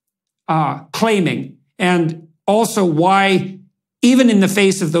claiming, and also why, even in the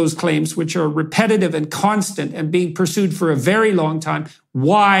face of those claims, which are repetitive and constant and being pursued for a very long time,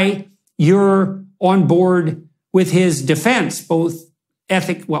 why you're on board with his defense, both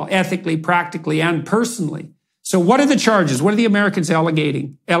ethically, practically, and personally. So what are the charges? What are the Americans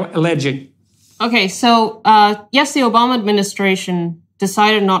alleging? Okay, so yes, the Obama administration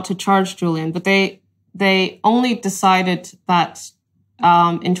decided not to charge Julian, but they only decided that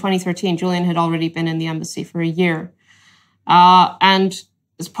in 2013, Julian had already been in the embassy for a year. And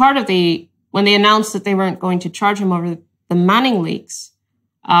as part of when they announced that they weren't going to charge him over the Manning leaks,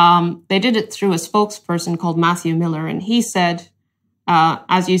 they did it through a spokesperson called Matthew Miller. And he said,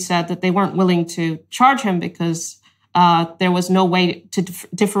 as you said, that they weren't willing to charge him because there was no way to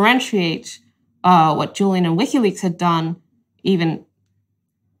differentiate what Julian and WikiLeaks had done, even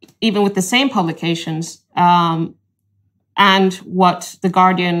with the same publications, and what The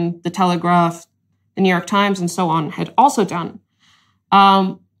Guardian, The Telegraph, The New York Times, and so on had also done.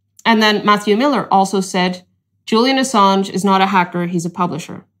 And then Matthew Miller also said, Julian Assange is not a hacker, he's a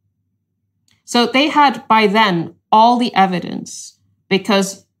publisher. So they had by then all the evidence,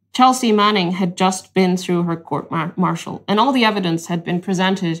 because Chelsea Manning had just been through her court-martial, and all the evidence had been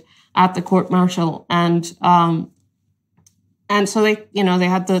presented at the court-martial, and so they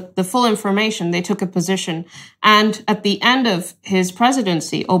had the full information. They took a position, and at the end of his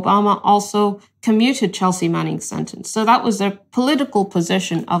presidency, Obama also commuted Chelsea Manning's sentence. So that was the political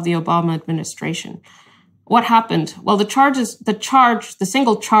position of the Obama administration. What happened? Well, the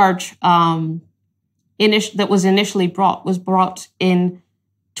single charge that was initially brought was brought in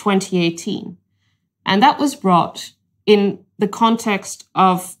 2018. And that was brought in the context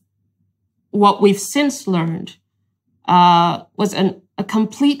of what we've since learned was a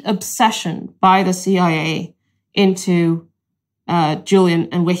complete obsession by the CIA into Julian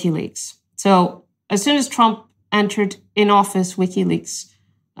and WikiLeaks. So as soon as Trump entered in office, WikiLeaks,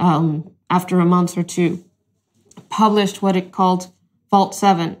 after a month or two, published what it called Vault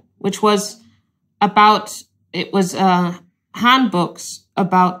 7, which was handbooks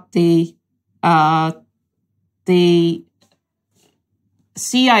about the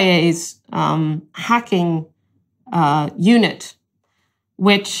CIA's hacking unit,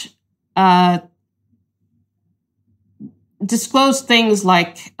 which disclosed things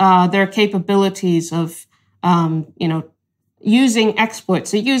like their capabilities of, using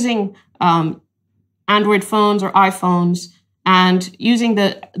exploits, so using Android phones or iPhones, and using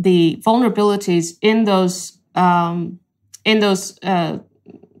the vulnerabilities in those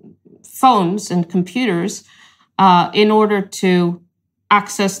phones and computers in order to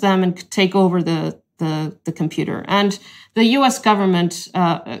access them and take over the computer. And the U.S. government,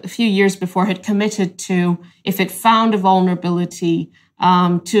 a few years before, had committed to, if it found a vulnerability,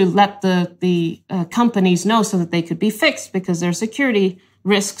 to let the companies know so that they could be fixed, because there are security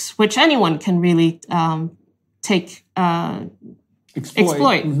risks which anyone can really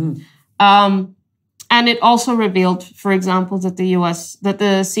exploit. Mm-hmm. And it also revealed, for example, that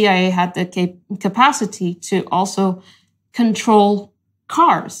the CIA had the capacity to also control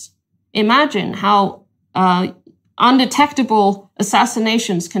cars. Imagine how undetectable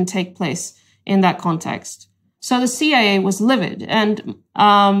assassinations can take place in that context. So the CIA was livid, and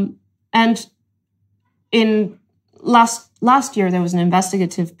in last year there was an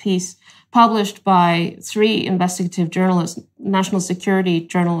investigative piece published by 3 investigative journalists, national security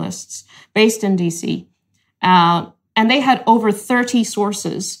journalists based in DC, and they had over 30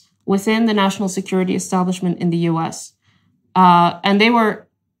 sources within the national security establishment in the U.S. And they were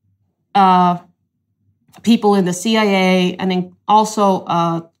people in the CIA and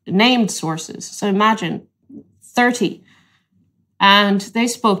also named sources. So imagine 30. And they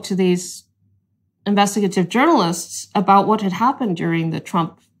spoke to these investigative journalists about what had happened during the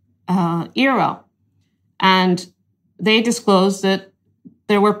Trump era. And they disclosed that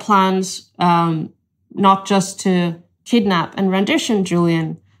there were plans not just to kidnap and rendition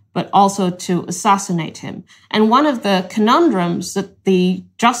Julian, but also to assassinate him. And one of the conundrums that the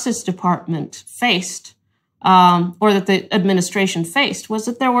Justice Department faced, or that the administration faced, was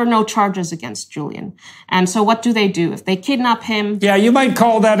that there were no charges against Julian. And so what do? If they kidnap him... Yeah, you might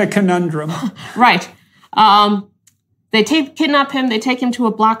call that a conundrum. Right. They kidnap him, they take him to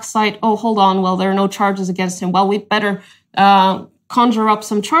a black site. Oh, hold on, well, there are no charges against him. Well, we'd better conjure up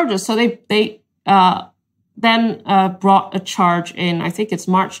some charges. So they then brought a charge in, I think it's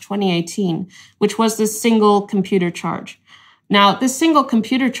March 2018, which was this single computer charge. Now, this single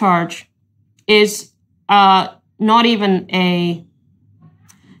computer charge is not even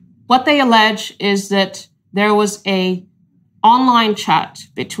what they allege is that there was a online chat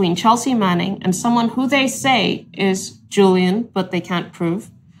between Chelsea Manning and someone who they say is Julian, but they can't prove,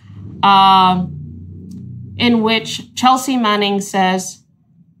 in which Chelsea Manning says,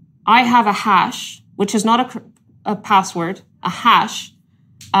 I have a hash, which is not a password, a hash.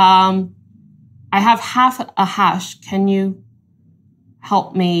 I have half a hash. Can you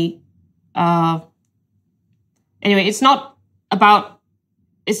help me? Anyway, it's not a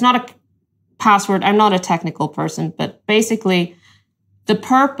password. I'm not a technical person, but basically the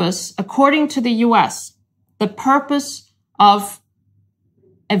purpose, according to the US, the purpose of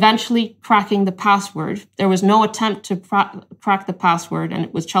eventually cracking the password, there was no attempt to crack the password, and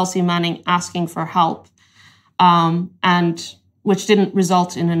it was Chelsea Manning asking for help, and which didn't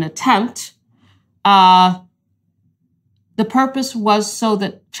result in an attempt. The The purpose was so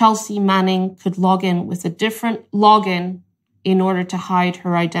that Chelsea Manning could log in with a different login in order to hide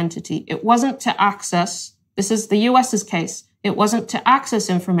her identity. It wasn't to access, this is the US's case, it wasn't to access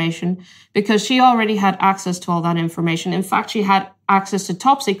information because she already had access to all that information. In fact, she had access to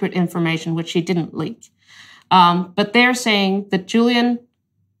top secret information, which she didn't leak. But they're saying that Julian,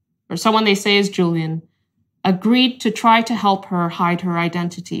 or someone they say is Julian, agreed to try to help her hide her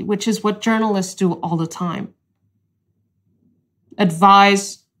identity, which is what journalists do all the time.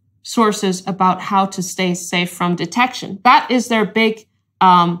 Advise sources about how to stay safe from detection. That is their big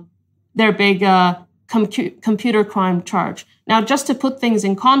computer crime charge. Now, just to put things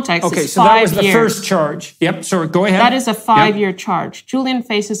in context, okay, it's so 5 that was the years. first charge. Yep, sorry, go ahead. That is a 5-year charge. Julian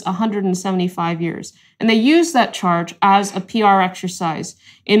faces 175 years. And they use that charge as a PR exercise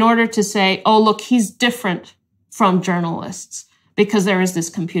in order to say, oh, look, he's different from journalists because there is this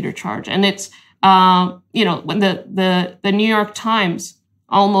computer charge. And it's, when the New York Times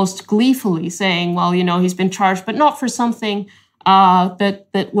almost gleefully saying, well, he's been charged, but not for something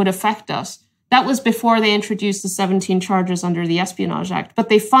that would affect us. That was before they introduced the 17 charges under the Espionage Act. But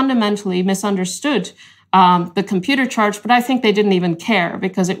they fundamentally misunderstood the computer charge, but I think they didn't even care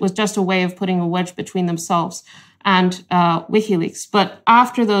because it was just a way of putting a wedge between themselves and WikiLeaks. But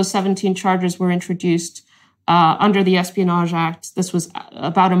after those 17 charges were introduced under the Espionage Act, this was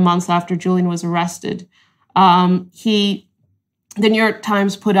about a month after Julian was arrested, the New York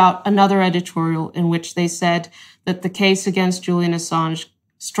Times put out another editorial in which they said that the case against Julian Assange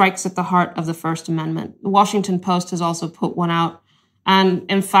strikes at the heart of the First Amendment. The Washington Post has also put one out. And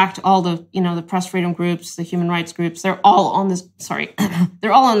in fact, all the press freedom groups, the human rights groups, they're all on this,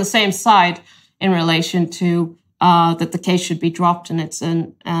 they're all on the same side in relation to that the case should be dropped, and it's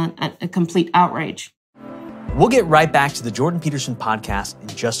a complete outrage. We'll get right back to the Jordan Peterson podcast in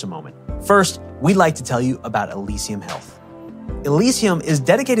just a moment. First, we'd like to tell you about Elysium Health. Elysium is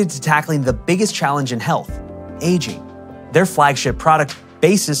dedicated to tackling the biggest challenge in health, aging. Their flagship product,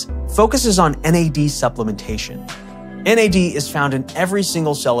 Basis, focuses on NAD supplementation. NAD is found in every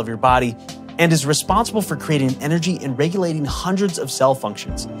single cell of your body and is responsible for creating energy and regulating hundreds of cell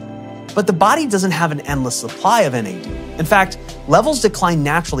functions. But the body doesn't have an endless supply of NAD. In fact, levels decline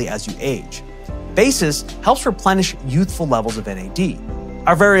naturally as you age. Basis helps replenish youthful levels of NAD.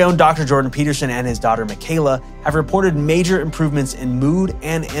 Our very own Dr. Jordan Peterson and his daughter Michaela have reported major improvements in mood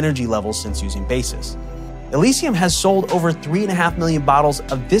and energy levels since using Basis. Elysium has sold over 3.5 million bottles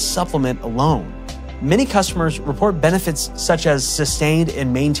of this supplement alone. Many customers report benefits such as sustained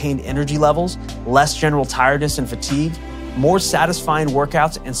and maintained energy levels, less general tiredness and fatigue, more satisfying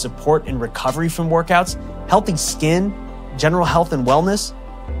workouts and support in recovery from workouts, healthy skin, general health and wellness.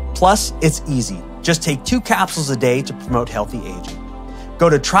 Plus, it's easy. Just take 2 capsules a day to promote healthy aging. Go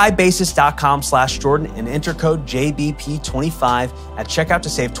to trybasis.com/Jordan and enter code JBP25 at checkout to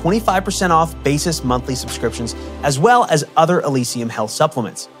save 25% off Basis monthly subscriptions, as well as other Elysium health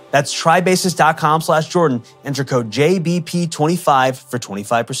supplements. That's trybasis.com/Jordan. Enter code JBP25 for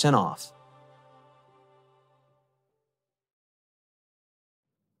 25% off.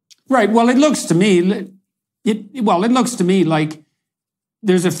 Right. Well, it looks to me like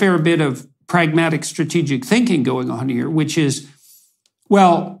there's a fair bit of pragmatic strategic thinking going on here, which is,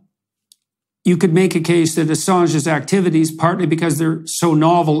 well, you could make a case that Assange's activities, partly because they're so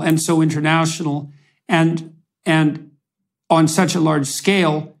novel and so international and on such a large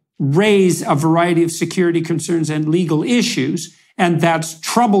scale, raise a variety of security concerns and legal issues, and that's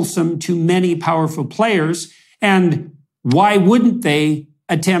troublesome to many powerful players. And why wouldn't they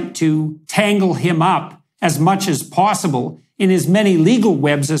attempt to tangle him up as much as possible in as many legal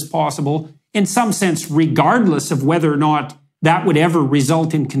webs as possible, in some sense, regardless of whether or not that would ever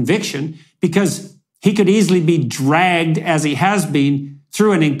result in conviction, because he could easily be dragged, as he has been,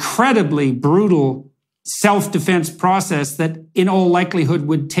 through an incredibly brutal self-defense process that in all likelihood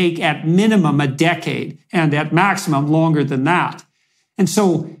would take at minimum a decade and at maximum longer than that. And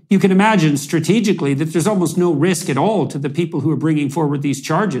so you can imagine strategically that there's almost no risk at all to the people who are bringing forward these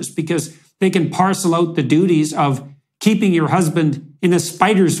charges, because they can parcel out the duties of keeping your husband in a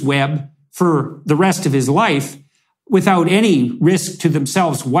spider's web for the rest of his life without any risk to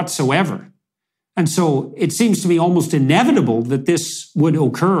themselves whatsoever. And so it seems to me almost inevitable that this would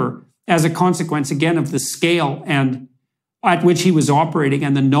occur as a consequence, again, of the scale and at which he was operating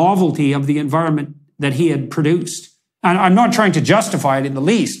and the novelty of the environment that he had produced. And I'm not trying to justify it in the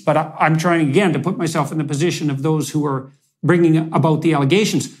least, but I'm trying, again, to put myself in the position of those who are bringing about the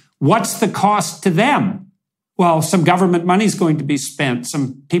allegations. What's the cost to them? Well, some government money is going to be spent.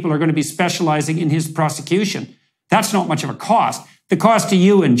 Some people are going to be specializing in his prosecution. That's not much of a cost. The cost to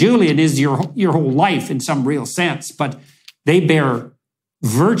you and Julian is your whole life in some real sense. But they bear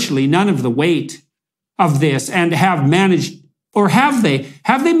virtually none of the weight of this and have managed, or have they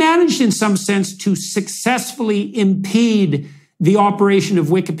managed in some sense to successfully impede the operation of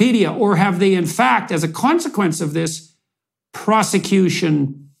Wikipedia? Or have they, in fact, as a consequence of this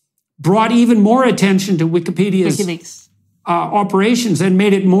prosecution, brought even more attention to Wikipedia's WikiLeaks. Operations and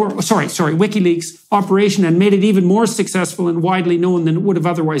made it more, WikiLeaks operation and made it even more successful and widely known than it would have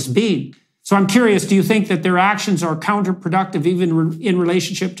otherwise been? So I'm curious, do you think that their actions are counterproductive even in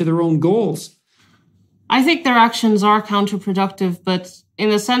relationship to their own goals? I think their actions are counterproductive, but in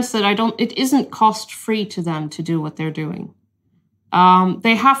the sense that it isn't cost-free to them to do what they're doing.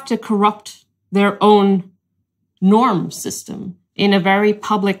 They have to corrupt their own norm system in a very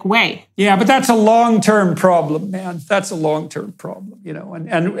public way. Yeah, but that's a long-term problem, man. That's a long-term problem,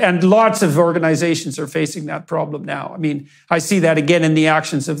 and lots of organizations are facing that problem now. I mean, I see that again in the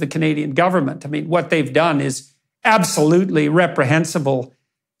actions of the Canadian government. I mean, what they've done is absolutely reprehensible,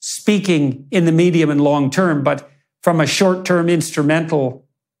 speaking in the medium and long term, but from a short-term instrumental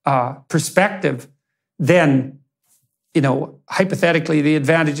perspective, then, hypothetically, the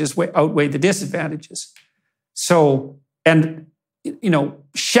advantages outweigh the disadvantages. So, and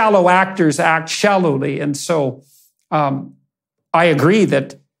shallow actors act shallowly. And so I agree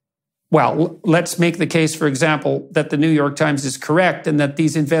that, well, let's make the case, for example, that the New York Times is correct and that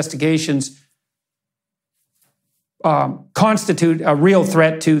these investigations constitute a real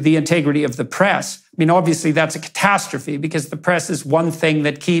threat to the integrity of the press. I mean, obviously, that's a catastrophe because the press is one thing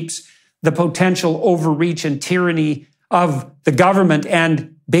that keeps the potential overreach and tyranny of the government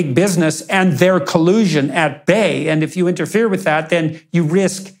and big business and their collusion at bay. And if you interfere with that, then you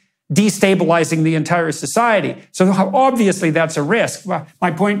risk destabilizing the entire society. So obviously that's a risk.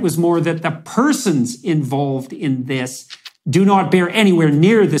 My point was more that the persons involved in this do not bear anywhere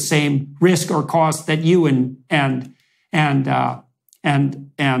near the same risk or cost that you and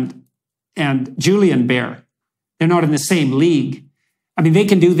Julian bear. They're not in the same league. I mean, they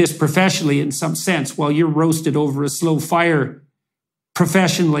can do this professionally in some sense while you're roasted over a slow fire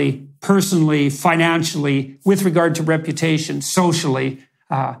professionally, personally, financially, with regard to reputation, socially.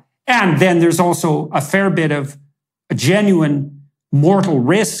 And then there's also a fair bit of a genuine mortal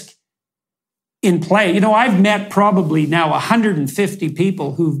risk in play. I've met probably now 150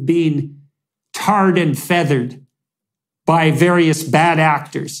 people who've been tarred and feathered by various bad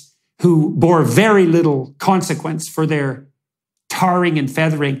actors who bore very little consequence for their tarring and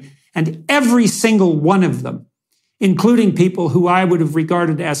feathering. And every single one of them, including people who I would have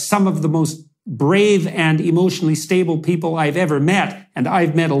regarded as some of the most brave and emotionally stable people I've ever met, and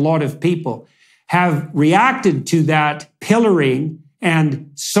I've met a lot of people, have reacted to that pillorying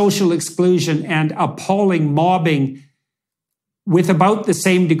and social exclusion and appalling mobbing with about the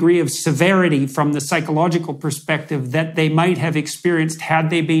same degree of severity from the psychological perspective that they might have experienced had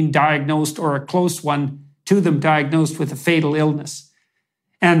they been diagnosed, or a close one to them diagnosed, with a fatal illness.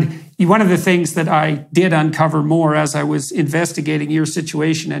 And one of the things that I did uncover more as I was investigating your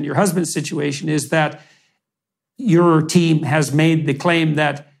situation and your husband's situation is that your team has made the claim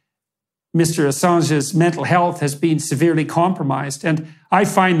that Mr. Assange's mental health has been severely compromised. And I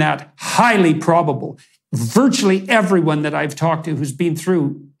find that highly probable. Virtually everyone that I've talked to who's been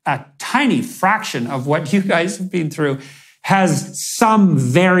through a tiny fraction of what you guys have been through has some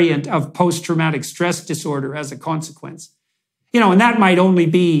variant of post-traumatic stress disorder as a consequence. And that might only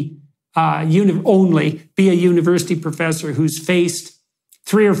be a university professor who's faced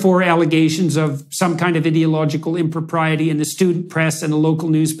 3 or 4 allegations of some kind of ideological impropriety in the student press and a local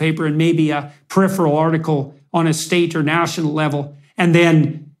newspaper, and maybe a peripheral article on a state or national level. And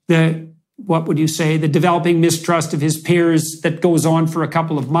then the developing mistrust of his peers that goes on for a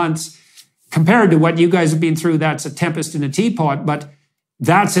couple of months. Compared to what you guys have been through, that's a tempest in a teapot, but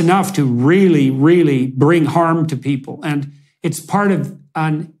that's enough to really, really bring harm to people. And it's part of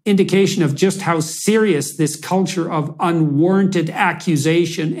an indication of just how serious this culture of unwarranted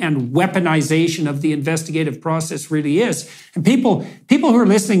accusation and weaponization of the investigative process really is. And people who are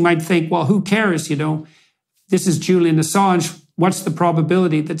listening might think, well, who cares? This is Julian Assange. What's the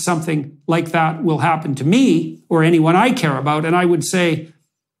probability that something like that will happen to me or anyone I care about? And I would say,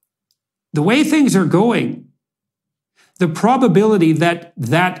 the way things are going, the probability that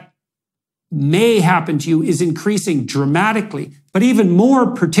that may happen to you is increasing dramatically. But even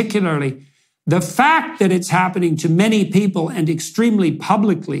more particularly, the fact that it's happening to many people and extremely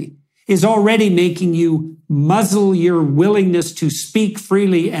publicly is already making you muzzle your willingness to speak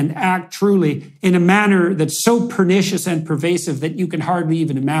freely and act truly in a manner that's so pernicious and pervasive that you can hardly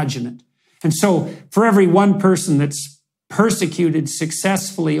even imagine it. And so for every one person that's persecuted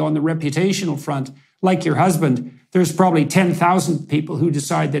successfully on the reputational front, like your husband, there's probably 10,000 people who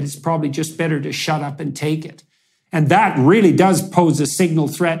decide that it's probably just better to shut up and take it. And that really does pose a signal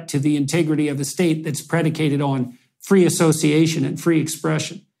threat to the integrity of a state that's predicated on free association and free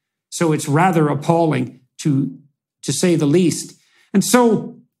expression. So it's rather appalling, to say the least. And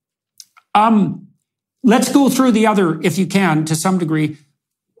so let's go through the other, if you can, to some degree.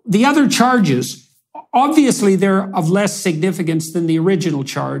 The other charges, obviously they're of less significance than the original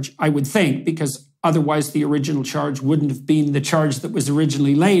charge, I would think, because otherwise the original charge wouldn't have been the charge that was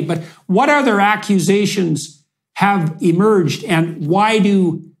originally laid. But what other accusations have emerged, and why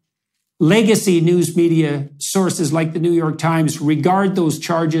do legacy news media sources like the New York Times regard those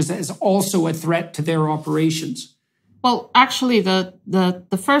charges as also a threat to their operations? Well, actually,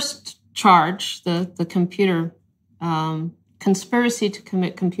 the first charge, the computer conspiracy to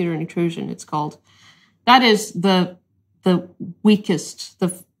commit computer intrusion, it's called, that is the weakest.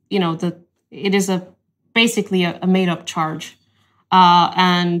 It is basically a made up charge,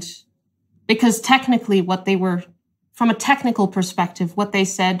 and because technically, what they were, from a technical perspective, what they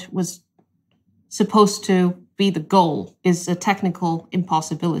said was supposed to be the goal is a technical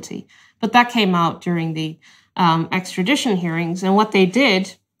impossibility. But that came out during the extradition hearings. And what they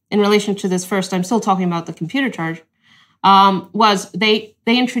did in relation to this first, I'm still talking about the computer charge, was they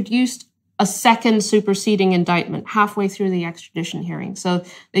introduced a second superseding indictment halfway through the extradition hearing. So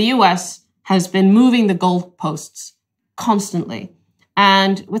the US has been moving the goalposts constantly.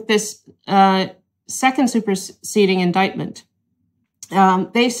 And with this second superseding indictment,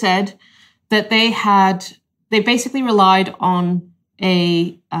 they said that they basically relied on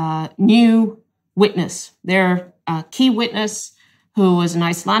a new witness, their key witness, who was an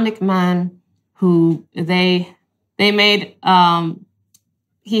Icelandic man who they made,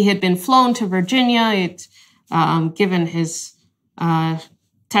 he had been flown to Virginia, given his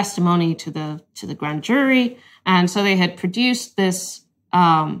testimony to the grand jury. And so they had produced this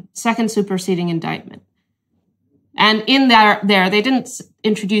second superseding indictment. And in there, they didn't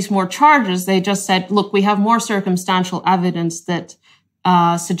introduce more charges. They just said, look, we have more circumstantial evidence that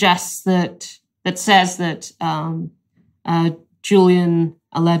suggests that says that Julian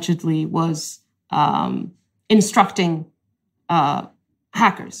allegedly was instructing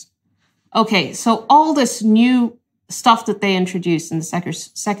hackers. Okay, so all this new stuff that they introduced in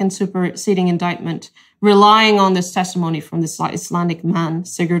the second superseding indictment, relying on this testimony from this Icelandic man,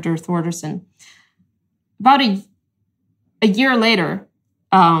 Sigurdur Thordarson, about a year later,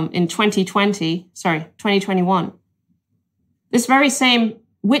 in 2021, this very same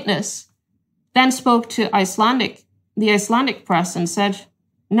witness then spoke to the Icelandic press and said,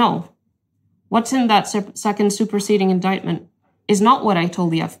 no, what's in that second superseding indictment is not what I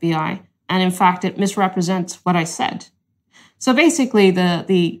told the FBI. And in fact, it misrepresents what I said. So basically,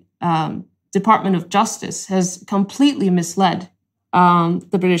 the Department of Justice has completely misled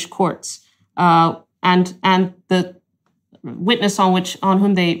the British courts, and the witness on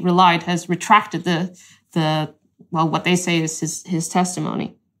whom they relied has retracted what they say is his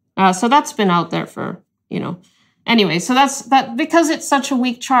testimony. So that's been out there for, anyway. So that's that, because it's such a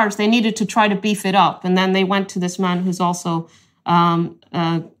weak charge, they needed to try to beef it up, and then they went to this man who's also a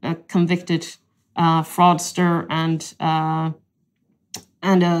convicted fraudster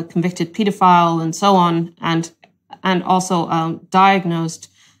and a convicted pedophile and so on, and also diagnosed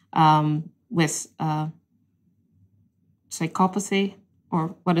with psychopathy,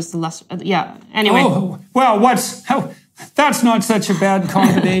 or what is the lesser? Anyway. Oh, well, that's not such a bad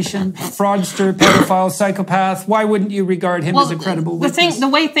combination. Fraudster, pedophile, psychopath. Why wouldn't you regard him as a credible witness? The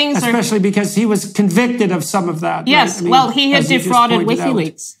way things especially because he was convicted of some of that. Yes, right? He had defrauded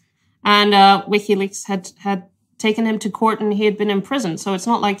WikiLeaks, and WikiLeaks had taken him to court, and he had been imprisoned. So it's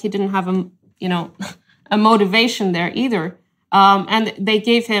not like he didn't have a motivation there either. And they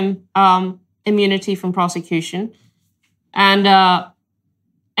gave him immunity from prosecution. And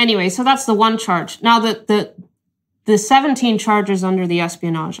anyway, so that's the one charge. Now the 17 charges under the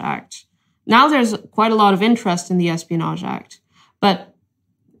Espionage Act. Now there's quite a lot of interest in the Espionage Act, but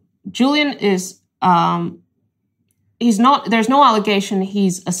Julian is he's not. There's no allegation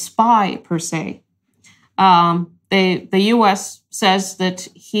he's a spy per se. The U.S. says that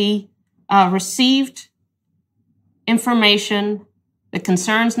he received information that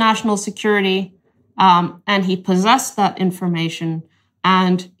concerns national security, and he possessed that information,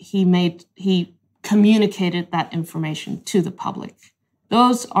 and he communicated that information to the public.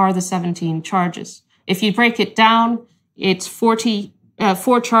 Those are the 17 charges. If you break it down, it's 4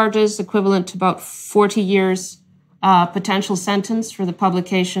 charges, equivalent to about 40 years potential sentence for the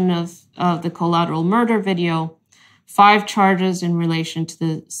publication of the collateral murder video, 5 charges in relation to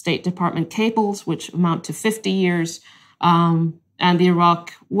the State Department cables, which amount to 50 years, and the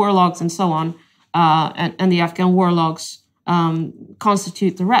Iraq war logs and so on, and the Afghan war logs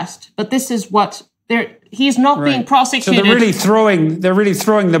constitute the rest. But this is what he's not being prosecuted. So they're really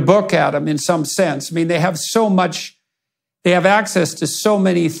throwing the book at him in some sense. I mean, they have so much, they have access to so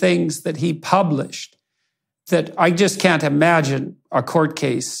many things that he published that I just can't imagine a court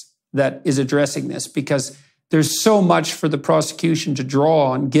case that is addressing this, because there's so much for the prosecution to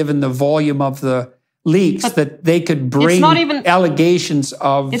draw on, given the volume of the leaks, that they could bring allegations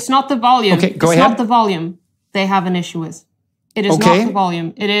of... It's not the volume. Okay, go ahead. It's not the volume they have an issue with. It is not the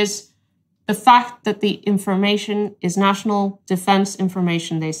volume. It is the fact that the information is national defense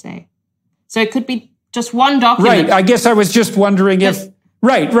information, they say. So it could be just one document. Right. I guess I was just wondering if...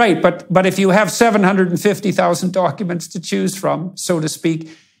 Right. But if you have 750,000 documents to choose from, so to speak,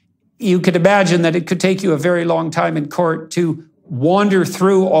 you could imagine that it could take you a very long time in court to wander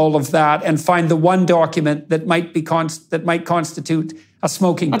through all of that and find the one document that might constitute a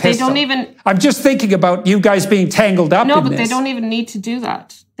smoking pistol. They don't even... I'm just thinking about you guys being tangled up in this. No, but they don't even need to do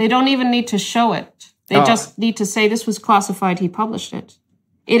that. They don't even need to show it. They just need to say this was classified, he published it.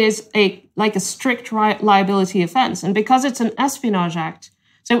 It is like a strict liability offense. And because it's an espionage act,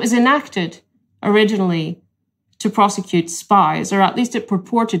 so it was enacted originally to prosecute spies, or at least it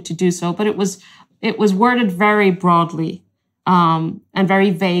purported to do so, but it was worded very broadly and very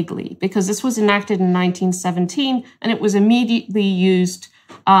vaguely, because this was enacted in 1917 and it was immediately used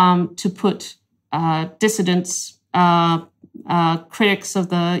to put dissidents, critics of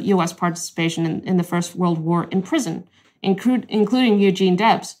the U.S. participation in the First World War in prison, including Eugene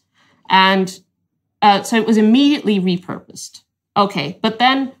Debs. And so it was immediately repurposed. Okay, but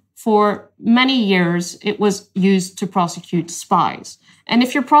then for many years, it was used to prosecute spies. And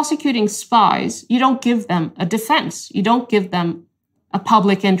if you're prosecuting spies, you don't give them a defense. You don't give them a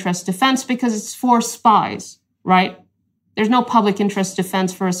public interest defense because it's for spies, right? There's no public interest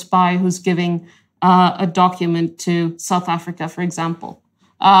defense for a spy who's giving a document to South Africa, for example.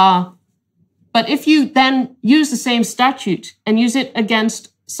 But if you then use the same statute and use it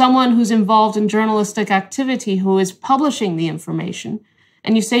against someone who's involved in journalistic activity who is publishing the information,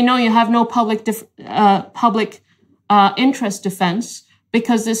 and you say, no, you have no public interest defense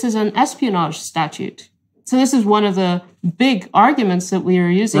because this is an espionage statute. So this is one of the big arguments that we are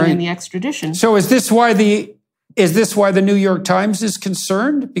using in the extradition. So is this why the New York Times is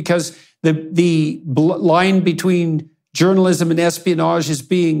concerned? Because the line between journalism and espionage is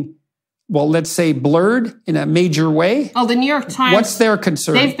being, well, let's say, blurred in a major way? Well, the New York Times... What's their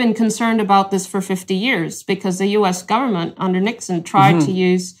concern? They've been concerned about this for 50 years because the U.S. government under Nixon tried to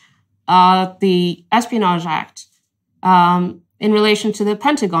use the Espionage Act in relation to the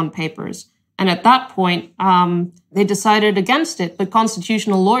Pentagon Papers. And at that point, they decided against it. But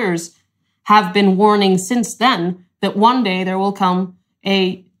constitutional lawyers have been warning since then that one day there will come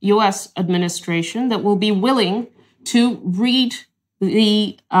a U.S. administration that will be willing to read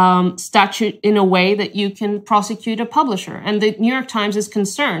the statute in a way that you can prosecute a publisher. And the New York Times is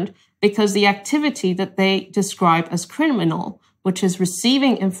concerned because the activity that they describe as criminal, which is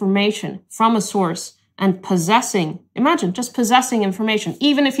receiving information from a source and possessing, imagine just possessing information,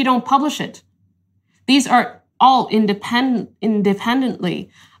 even if you don't publish it. These are all independently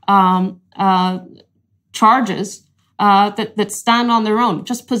charges that stand on their own,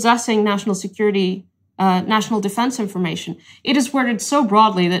 just possessing national security national defense information. It is worded so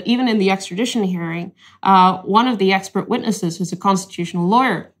broadly that even in the extradition hearing, one of the expert witnesses, who's a constitutional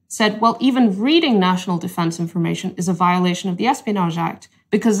lawyer, said, well, even reading national defense information is a violation of the Espionage Act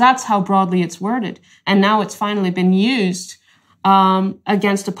because that's how broadly it's worded. And now it's finally been used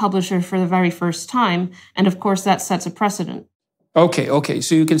against a publisher for the very first time. And of course, that sets a precedent. Okay.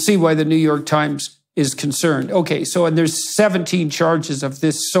 So you can see why the New York Times is concerned. Okay, so and there's 17 charges of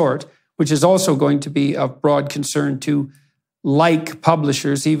this sort, which is also going to be of broad concern to like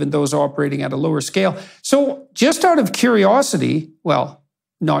publishers, even those operating at a lower scale. So just out of curiosity, well,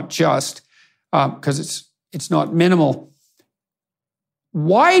 not just, because it's not minimal,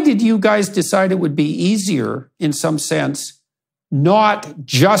 why did you guys decide it would be easier, in some sense, not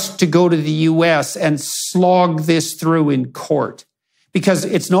just to go to the US and slog this through in court? Because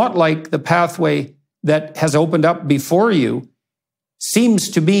it's not like the pathway that has opened up before you seems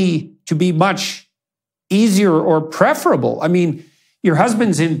to be much easier or preferable. I mean, your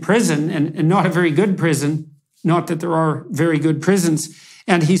husband's in prison and not a very good prison, not that there are very good prisons,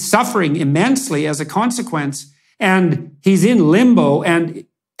 and he's suffering immensely as a consequence, and he's in limbo and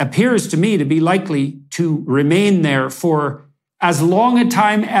appears to me to be likely to remain there for as long a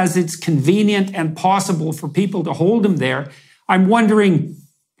time as it's convenient and possible for people to hold him there. I'm wondering,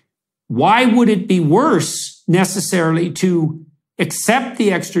 why would it be worse necessarily to accept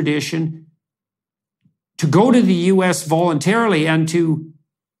the extradition, to go to the US voluntarily, and to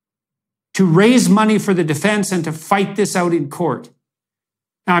raise money for the defense and to fight this out in court?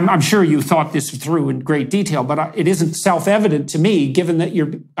 Now, I'm sure you thought this through in great detail, but it isn't self-evident to me, given that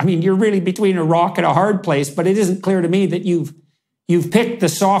you're really between a rock and a hard place, but it isn't clear to me that you've picked the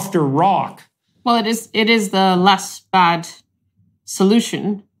softer rock. Well, it is the less bad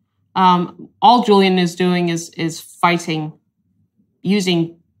solution. All Julian is doing is fighting,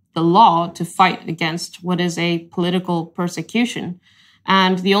 using the law to fight against what is a political persecution.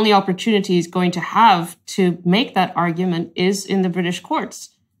 And the only opportunity he's going to have to make that argument is in the British courts,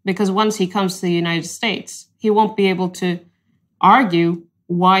 because once he comes to the United States, he won't be able to argue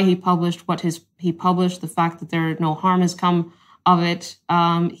why he published what he published, the fact that no harm has come of it.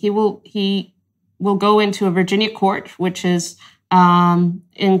 He will go into a Virginia court, which is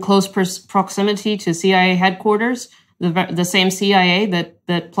in close proximity to CIA headquarters, the same CIA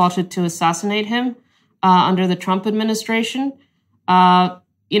that plotted to assassinate him under the Trump administration.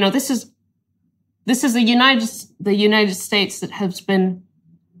 This is the United States that has been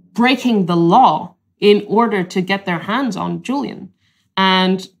breaking the law in order to get their hands on Julian,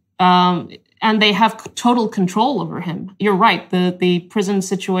 and they have total control over him. You're right. The prison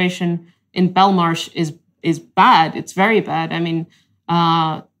situation in Belmarsh is bad. It's very bad. I mean,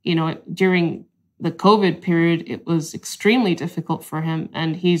 during the COVID period, it was extremely difficult for him,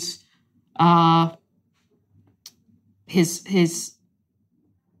 and his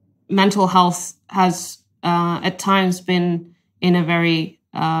mental health has at times been in a very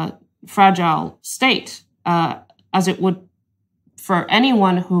fragile state, as it would for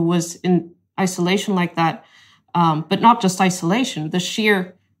anyone who was in isolation like that. But not just isolation, the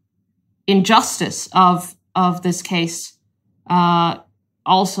sheer injustice of this case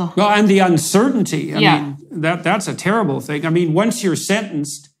also. Well, and the uncertainty. I mean, that's a terrible thing. I mean, once you're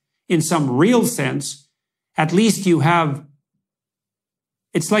sentenced in some real sense, at least you have,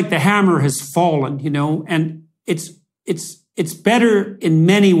 it's like the hammer has fallen, and it's better in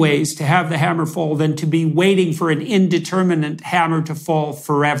many ways to have the hammer fall than to be waiting for an indeterminate hammer to fall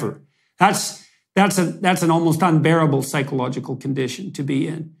forever. That's an almost unbearable psychological condition to be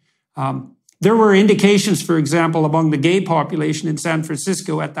in. There were indications, for example, among the gay population in San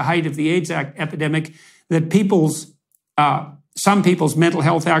Francisco at the height of the AIDS epidemic that some people's mental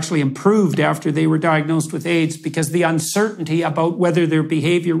health actually improved after they were diagnosed with AIDS, because the uncertainty about whether their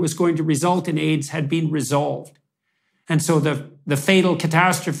behavior was going to result in AIDS had been resolved. And so the fatal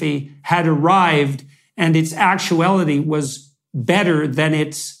catastrophe had arrived, and its actuality was better than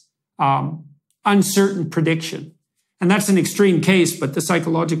its uncertain prediction. And that's an extreme case, but the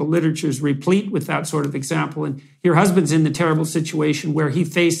psychological literature is replete with that sort of example. And your husband's in the terrible situation where he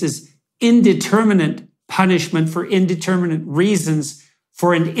faces indeterminate punishment for indeterminate reasons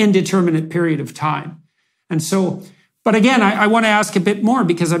for an indeterminate period of time. And so, but again, I want to ask a bit more,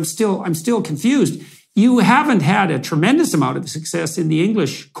 because I'm still confused. You haven't had a tremendous amount of success in the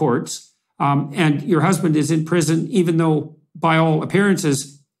English courts, and your husband is in prison, even though by all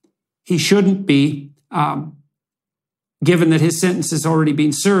appearances he shouldn't be, given that his sentence has already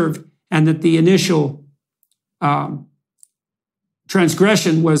been served, and that the initial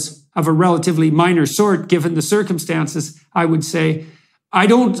transgression was of a relatively minor sort, given the circumstances, I would say.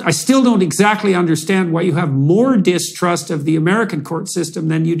 I still don't exactly understand why you have more distrust of the American court system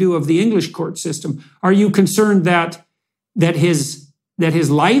than you do of the English court system. Are you concerned that his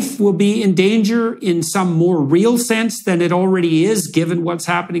life will be in danger in some more real sense than it already is, given what's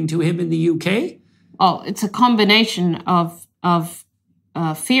happening to him in the UK? Well, it's a combination of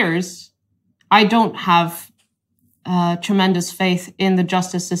fears. I don't have tremendous faith in the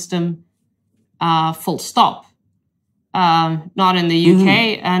justice system, full stop. Not in the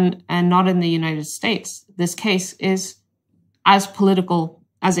UK and not in the United States. This case is as political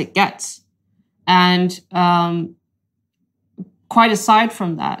as it gets. And quite aside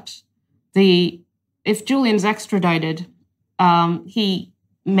from that, if Julian's extradited, he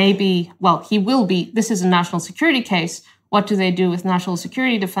will be, this is a national security case. What do they do with national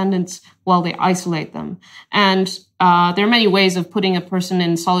security defendants? Well, they isolate them. And there are many ways of putting a person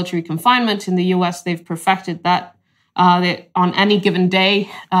in solitary confinement. In the US, they've perfected that. On any given day,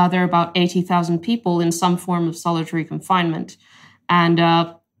 there are about 80,000 people in some form of solitary confinement. And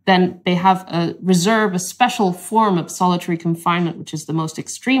then they have a special form of solitary confinement, which is the most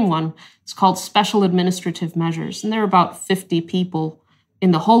extreme one. It's called special administrative measures. And there are about 50 people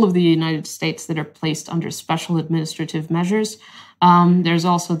in the whole of the United States that are placed under special administrative measures. There's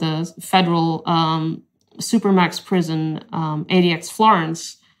also the federal supermax prison, ADX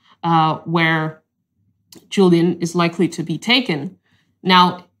Florence, where Julian is likely to be taken.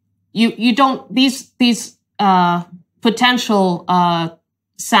 Now, you don't these potential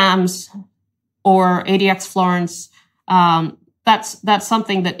SAMs or ADX Florence. That's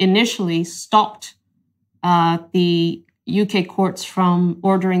something that initially stopped the UK courts from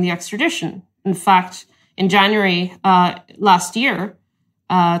ordering the extradition. In fact, in January last year,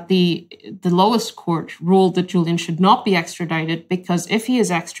 the lowest court ruled that Julian should not be extradited because if he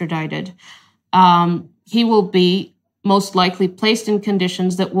is extradited, he will be most likely placed in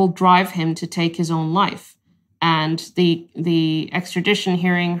conditions that will drive him to take his own life. And the extradition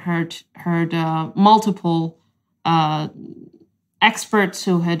hearing heard multiple experts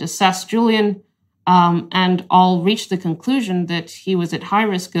who had assessed Julian, and all reached the conclusion that he was at high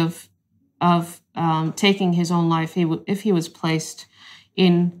risk of taking his own life if he was placed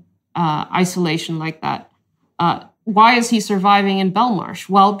in isolation like that. Why is he surviving in Belmarsh?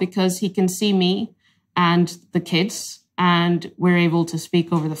 Well, because he can see me and the kids, and we're able to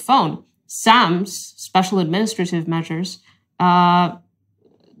speak over the phone. SAMS, special administrative measures,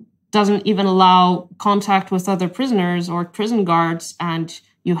 doesn't even allow contact with other prisoners or prison guards, and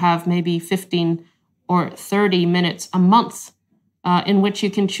you have maybe 15 or 30 minutes a month in which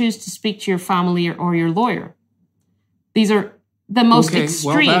you can choose to speak to your family or your lawyer. These are the most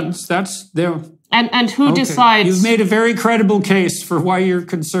extreme. Well, that's there. And who decides? You've made a very credible case for why you're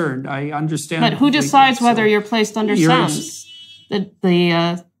concerned. I understand. But who decides whether you're placed under SAMS?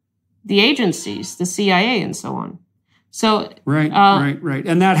 The agencies, the CIA, and so on. So right.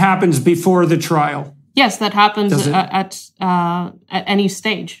 And that happens before the trial. Yes, that happens at any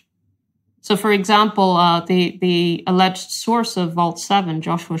stage. So, for example, the alleged source of Vault 7,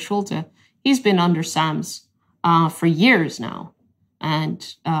 Joshua Schulte, he's been under SAMS for years now,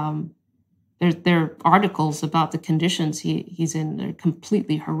 and there are articles about the conditions he's in. They're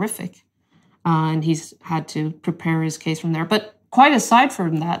completely horrific, and he's had to prepare his case from there. But quite aside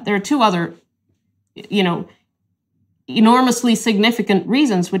from that, there are two other, enormously significant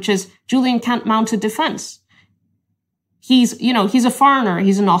reasons, which is Julian can't mount a defense. He's a foreigner.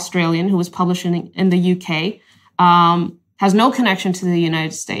 He's an Australian who was publishing in the UK, has no connection to the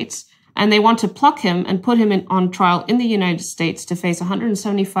United States, and they want to pluck him and put him on trial in the United States to face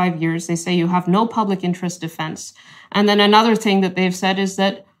 175 years. They say you have no public interest defense. And then another thing that they've said is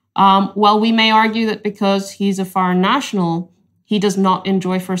that, we may argue that because he's a foreign national, he does not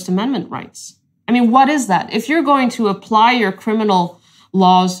enjoy First Amendment rights. I mean, what is that? If you're going to apply your criminal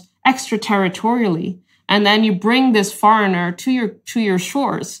laws extraterritorially, and then you bring this foreigner to your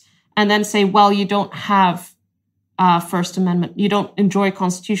shores, and then say, well, you don't have First Amendment, you don't enjoy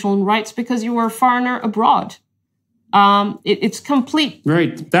constitutional rights because you were a foreigner abroad. It's complete.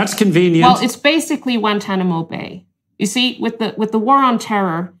 Right, that's convenient. Well, it's basically Guantanamo Bay. You see, with the war on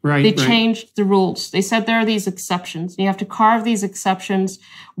terror, they changed the rules. They said there are these exceptions. You have to carve these exceptions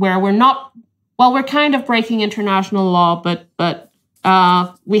where we're kind of breaking international law, but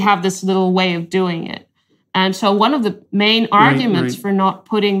we have this little way of doing it. And so one of the main arguments for not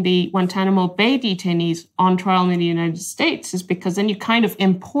putting the Guantanamo Bay detainees on trial in the United States is because then you kind of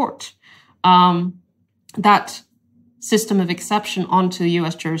import that system of exception onto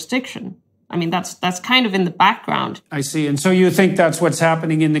U.S. jurisdiction. I mean, that's kind of in the background. I see. And so you think that's what's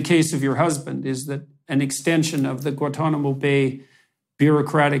happening in the case of your husband, is that an extension of the Guantanamo Bay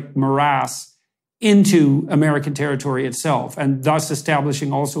bureaucratic morass into American territory itself, and thus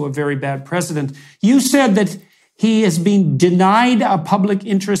establishing also a very bad precedent. You said that he has been denied a public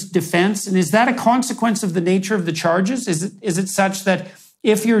interest defense, and is that a consequence of the nature of the charges? Is it such that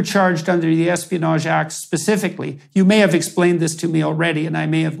if you're charged under the Espionage Act specifically, you may have explained this to me already and I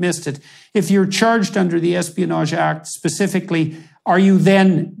may have missed it, if you're charged under the Espionage Act specifically, are you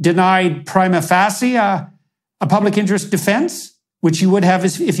then denied prima facie a public interest defense, which you would have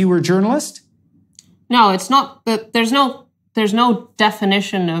if you were a journalist? No, it's not. There's no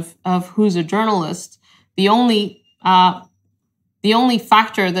definition of who's a journalist. The only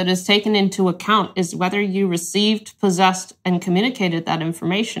factor that is taken into account is whether you received, possessed, and communicated that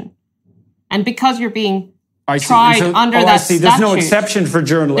information. And because you're being tried under that statute, there's no exception for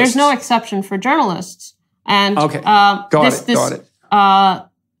journalists. There's no exception for journalists. And Got it.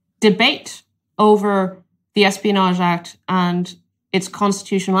 Debate over the Espionage Act and its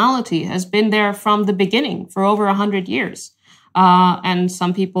constitutionality has been there from the beginning for over 100 years. And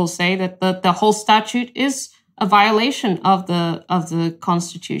some people say that the whole statute is a violation of the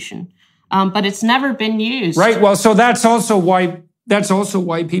Constitution. But it's never been used. Right. Well, so that's also why that's also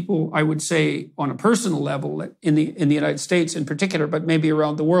why people, I would say, on a personal level, in the United States in particular, but maybe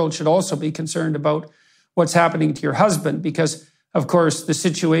around the world, should also be concerned about what's happening to your husband, because, of course, the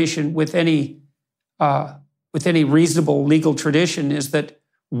situation with any reasonable legal tradition is that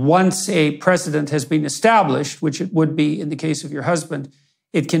once a precedent has been established, which it would be in the case of your husband,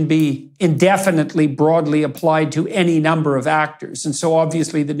 it can be indefinitely broadly applied to any number of actors. And so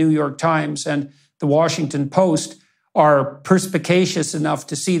obviously the New York Times and the Washington Post are perspicacious enough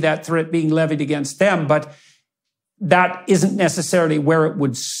to see that threat being levied against them, but that isn't necessarily where it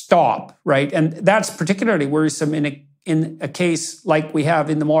would stop, right? And that's particularly worrisome in a case like we have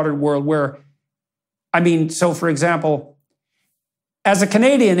in the modern world where, so for example, as a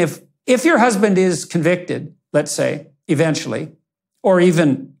Canadian, if your husband is convicted, let's say, eventually, or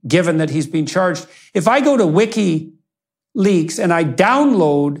even given that he's been charged, if I go to WikiLeaks and I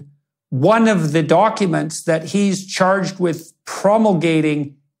download one of the documents that he's charged with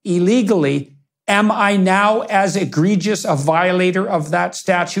promulgating illegally, am I now as egregious a violator of that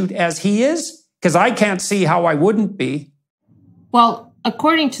statute as he is? Because I can't see how I wouldn't be. Well,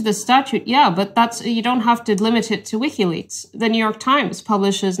 according to the statute, yeah, but you don't have to limit it to WikiLeaks. The New York Times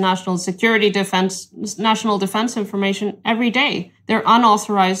publishes national defense information every day. They're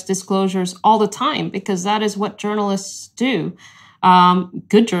unauthorized disclosures all the time, because that is what journalists do.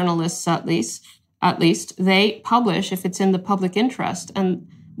 Good journalists, at least, they publish if it's in the public interest. And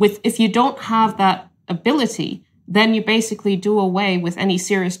if you don't have that ability, then you basically do away with any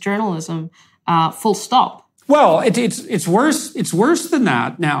serious journalism, full stop. Well, it's worse. It's worse than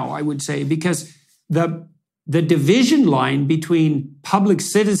that now, I would say, because the division line between public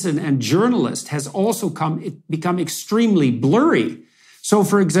citizen and journalist has also become extremely blurry. So,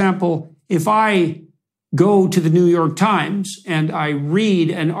 for example, if I go to the New York Times and I read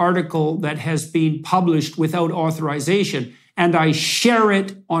an article that has been published without authorization and I share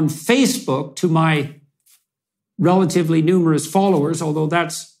it on Facebook to my relatively numerous followers, although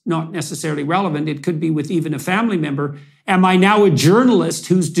that's not necessarily relevant, it could be with even a family member, am I now a journalist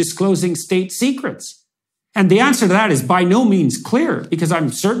who's disclosing state secrets? And the answer to that is by no means clear, because I'm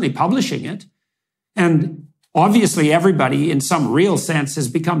certainly publishing it. And obviously everybody in some real sense has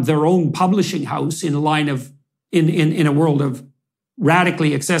become their own publishing house in a world of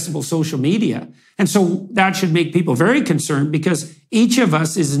radically accessible social media. And so that should make people very concerned, because each of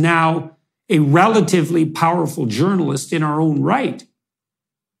us is now a relatively powerful journalist in our own right.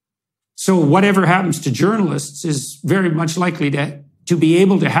 So whatever happens to journalists is very much likely to be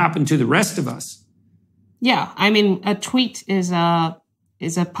able to happen to the rest of us. Yeah, a tweet is a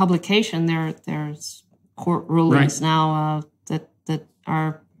publication. There's court rulings now that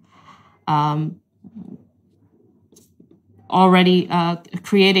are already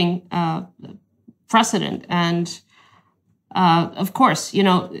creating precedent. And of course,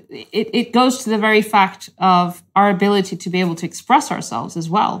 it goes to the very fact of our ability to be able to express ourselves as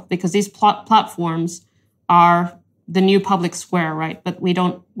well, because these platforms are the new public square, right? But we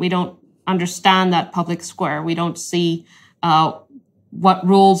don't understand that public square. We don't see what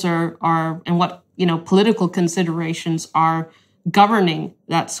rules are and what political considerations are governing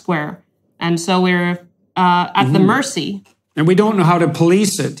that square, and so we're at the mercy. And we don't know how to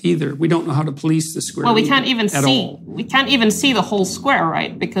police it either. We don't know how to police the square. Well, we can't even see the whole square,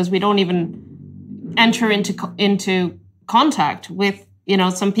 right? Because we don't even enter into contact with,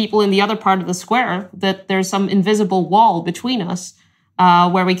 some people in the other part of the square, that there's some invisible wall between us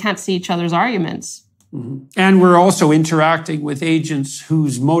where we can't see each other's arguments. Mm-hmm. And we're also interacting with agents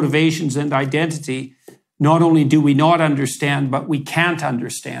whose motivations and identity not only do we not understand, but we can't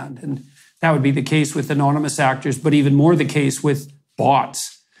understand. And that would be the case with anonymous actors, but even more the case with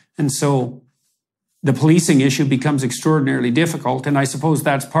bots. And so the policing issue becomes extraordinarily difficult. And I suppose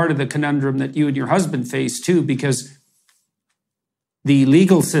that's part of the conundrum that you and your husband face too, because the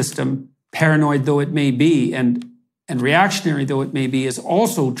legal system, paranoid though it may be, and reactionary though it may be, is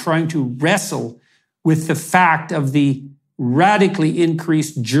also trying to wrestle with the fact of the radically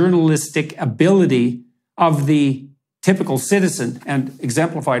increased journalistic ability of the typical citizen, and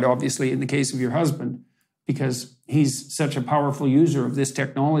exemplified obviously in the case of your husband, because he's such a powerful user of this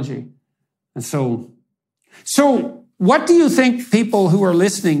technology. And so what do you think people who are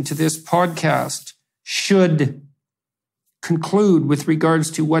listening to this podcast should conclude with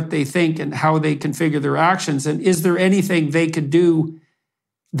regards to what they think and how they configure their actions? And is there anything they could do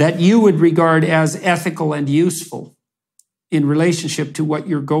that you would regard as ethical and useful in relationship to what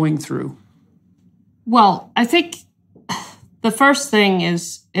you're going through? Well, I think the first thing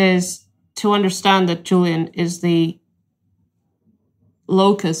is to understand that Julian is the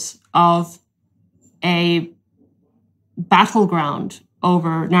locus of a battleground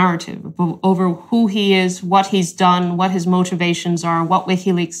over narrative, over who he is, what he's done, what his motivations are, what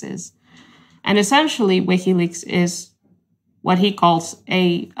WikiLeaks is. And essentially, WikiLeaks is what he calls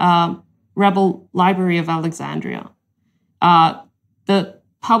a rebel library of Alexandria. The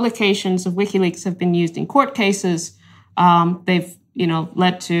publications of WikiLeaks have been used in court cases. They've,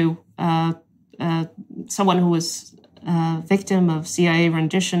 led to someone who was a victim of CIA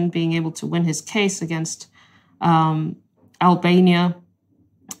rendition being able to win his case against Albania.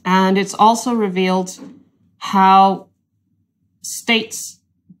 And it's also revealed how states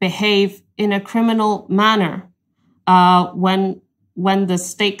behave in a criminal manner when the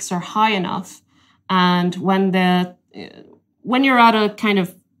stakes are high enough, and when you're at a kind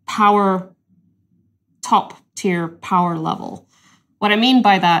of top tier power level. What I mean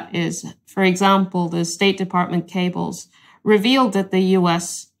by that is, for example, the State Department cables revealed that the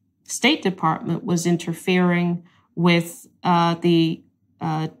US State Department was interfering with the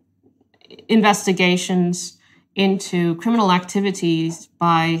investigations into criminal activities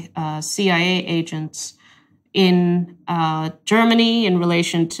by CIA agents in Germany in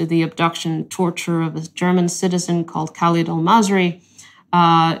relation to the abduction and torture of a German citizen called Khalid al-Masri,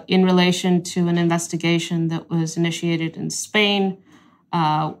 in relation to an investigation that was initiated in Spain,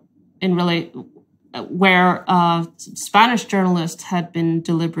 where Spanish journalists had been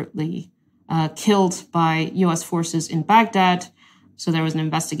deliberately killed by US forces in Baghdad. So there was an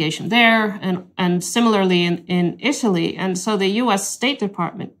investigation there, and similarly in Italy. And so the US State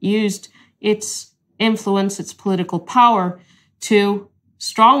Department used its influence, its political power, to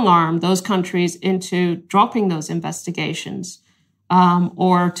strong-arm those countries into dropping those investigations,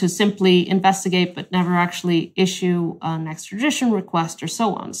 or to simply investigate but never actually issue an extradition request or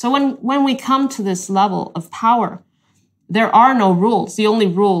so on. So when we come to this level of power, there are no rules. The only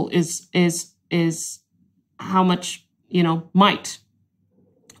rule is how much, might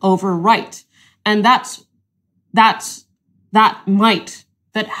over right. And that's that might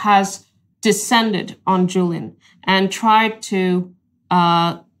that has descended on Julian and tried to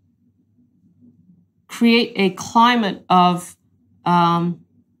create a climate of a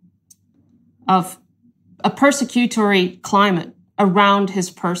persecutory climate around his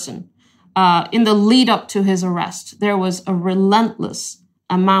person. In the lead up to his arrest, there was a relentless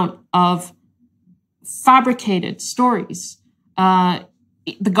amount of fabricated stories.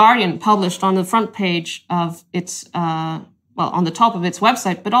 The Guardian published on the front page of its, on the top of its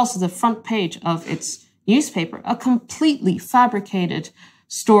website, but also the front page of its newspaper, a completely fabricated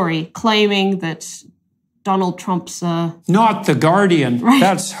story claiming that Donald Trump's... Not the Guardian. Right.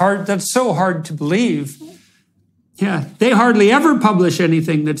 That's hard. That's so hard to believe. Yeah, they hardly ever publish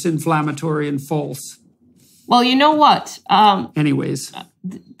anything that's inflammatory and false. Well, you know what? Anyways.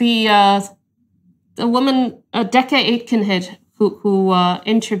 The woman, Decca Aitkenhead, who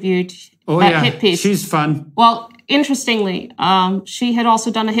interviewed that hit piece. She's fun. Well, interestingly, she had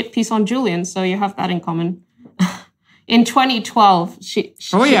also done a hit piece on Julian, so you have that in common. In 2012, she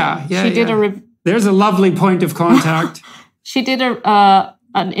did There's a lovely point of contact. She did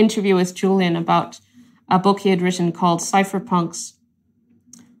an interview with Julian about a book he had written called Cypherpunks,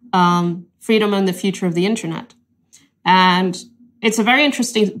 Freedom and the Future of the Internet. And it's a very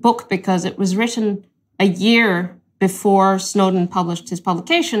interesting book because it was written a year before Snowden published his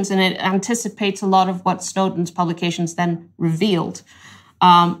publications, and it anticipates a lot of what Snowden's publications then revealed.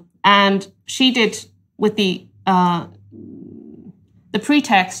 And she did with the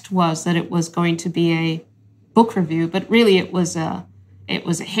pretext was that it was going to be a book review, but really it was a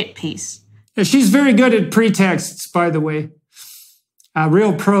hit piece. Yeah, she's very good at pretexts, by the way. A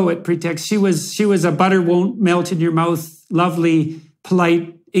real pro at pretext. She was a butter won't melt in your mouth, lovely,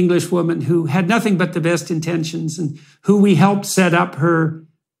 polite English woman who had nothing but the best intentions, and who we helped set up her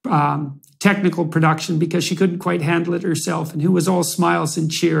technical production because she couldn't quite handle it herself, and who was all smiles and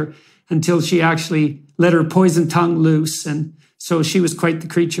cheer until she actually let her poison tongue loose. And so she was quite the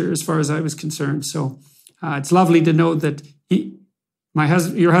creature as far as I was concerned. So it's lovely to know that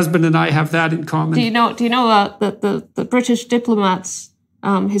your husband and I have that in common. Do you know the British diplomats,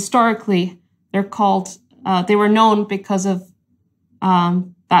 historically, they're called, they were known because of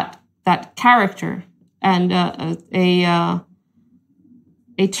that character, and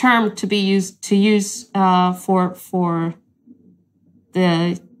a term to use for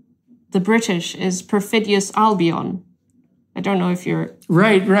the British is perfidious Albion. I don't know if you're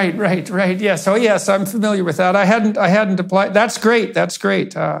right. Yes. Oh, yes. I'm familiar with that. I hadn't applied. That's great.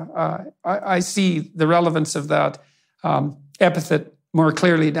 I see the relevance of that epithet more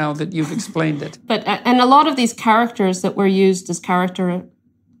clearly now that you've explained it. But and a lot of these characters that were used as character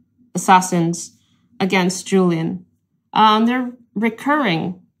assassins against Julian they're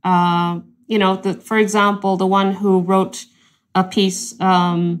recurring. For example, the one who wrote a piece,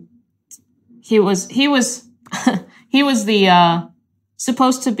 he was he was the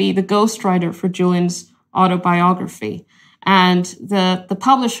supposed to be the ghostwriter for Julian's autobiography. And the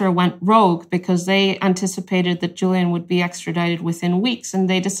publisher went rogue because they anticipated that Julian would be extradited within weeks, and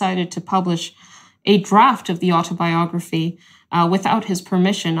they decided to publish a draft of the autobiography without his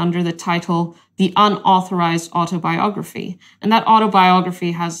permission under the title The Unauthorized Autobiography. And that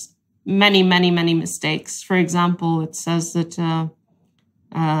autobiography has many, many, many mistakes. For example, it says that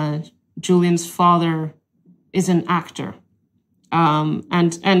Julian's father is an actor.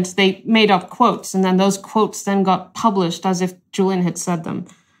 And they made up quotes, and then those quotes then got published as if Julian had said them.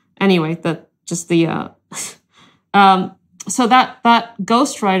 Anyway, so that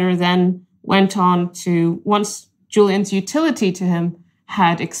ghostwriter then went on to, once Julian's utility to him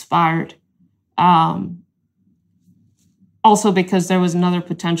had expired, also because there was another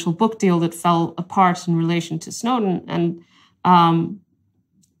potential book deal that fell apart in relation to Snowden,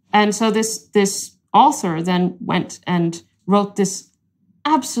 and so this author then went and wrote this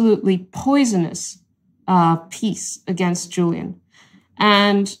absolutely poisonous piece against Julian.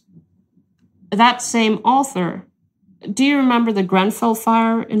 And that same author, do you remember the Grenfell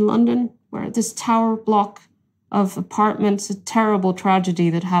fire in London, where this tower block of apartments, a terrible tragedy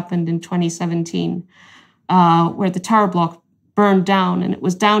that happened in 2017, where the tower block burned down, and it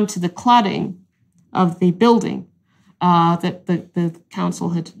was down to the cladding of the building that the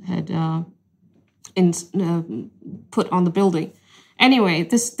council had put on the building. Anyway,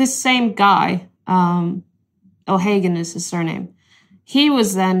 this same guy, O'Hagan is his surname. He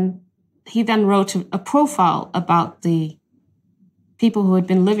then wrote a profile about the people who had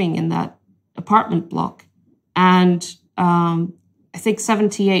been living in that apartment block, and I think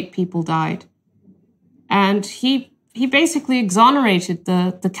 78 people died. And he basically exonerated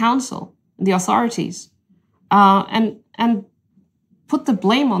the council, the authorities, and put the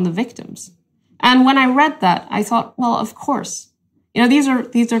blame on the victims. And when I read that, I thought, well, of course, these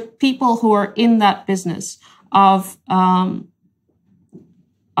are people who are in that business of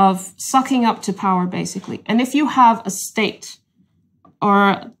sucking up to power, basically. And if you have a state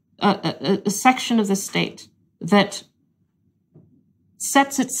or a section of the state that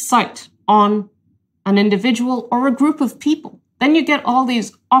sets its sight on an individual or a group of people, then you get all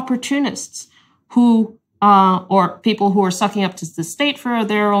these opportunists who or people who are sucking up to the state for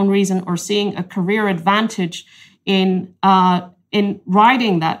their own reason, or seeing a career advantage in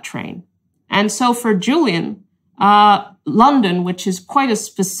riding that train. And so for Julian, London, which is quite a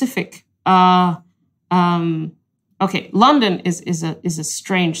specific, London is a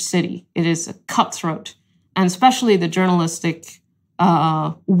strange city. It is a cutthroat, and especially the journalistic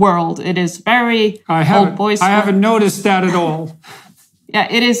world. It is very old boys. I haven't noticed that at all. Yeah,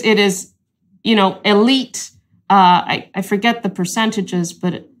 it is. Elite. I forget the percentages,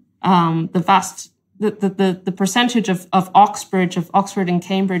 but the percentage of Oxford and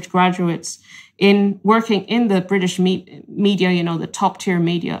Cambridge graduates in working in the British media, the top tier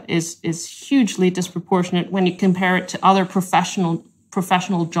media, is hugely disproportionate when you compare it to other professional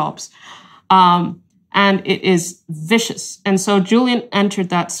jobs, and it is vicious. And so Julian entered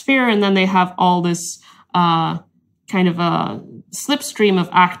that sphere, and then they have all this kind of a slipstream of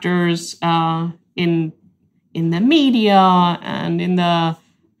actors in the media and in the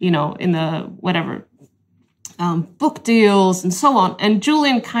whatever book deals and so on. And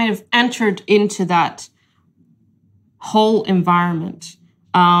Julian kind of entered into that whole environment,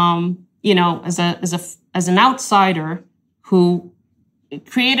 as an outsider who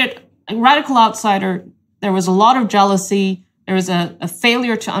created a radical outsider. There was a lot of jealousy. There was a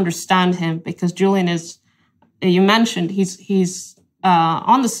failure to understand him, because Julian is, you mentioned, he's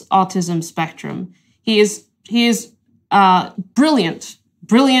on this autism spectrum. He is brilliant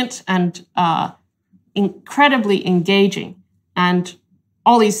and incredibly engaging, and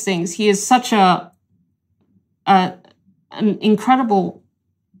all these things. He is such an incredible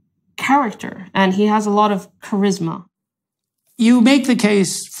character, and he has a lot of charisma. You make the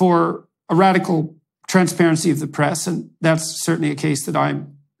case for a radical transparency of the press, and that's certainly a case that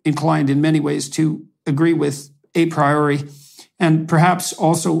I'm inclined in many ways to agree with a priori, and perhaps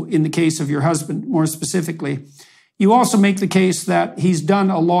also in the case of your husband more specifically. You also make the case that he's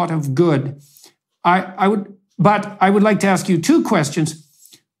done a lot of good. I would like to ask you two questions.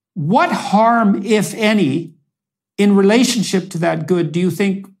 What harm, if any, in relationship to that good, do you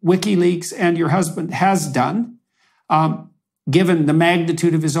think WikiLeaks and your husband has done, given the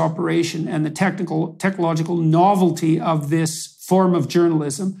magnitude of his operation and the technological novelty of this form of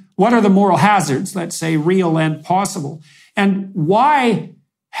journalism? what are the moral hazards, let's say, real and possible? And why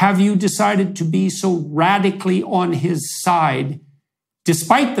have you decided to be so radically on his side,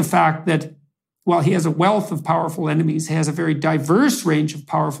 despite the fact that, well, he has a wealth of powerful enemies, he has a very diverse range of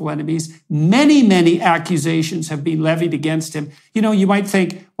powerful enemies, many accusations have been levied against him. You know, you might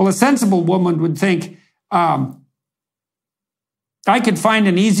think, well, a sensible woman would think, I could find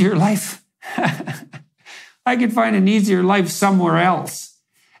an easier life. I could find an easier life somewhere else.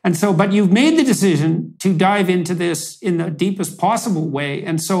 And so, but you've made the decision to dive into this in the deepest possible way.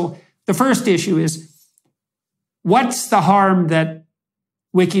 And so the first issue is, what's the harm that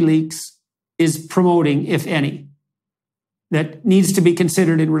WikiLeaks is promoting, if any, that needs to be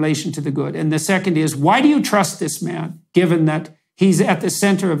considered in relation to the good? And the second is, why do you trust this man, given that he's at the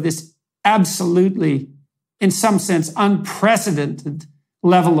center of this absolutely, in some sense, unprecedented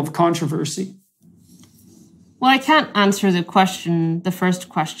level of controversy? Well, I can't answer the first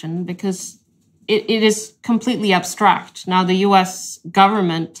question, because it is completely abstract. Now, the US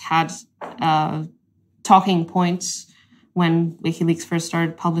government had talking points when WikiLeaks first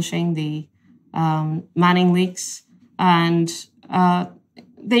started publishing the Manning leaks, and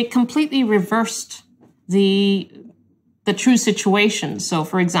they completely reversed the true situation. So,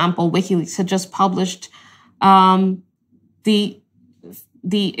 for example, WikiLeaks had just published the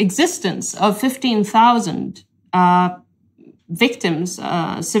existence of 15,000 victims,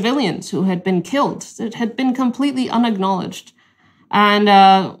 civilians who had been killed. It had been completely unacknowledged. And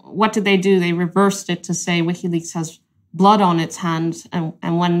what did they do? They reversed it to say WikiLeaks has blood on its hands.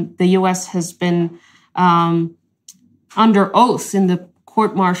 And when the US has been under oath in the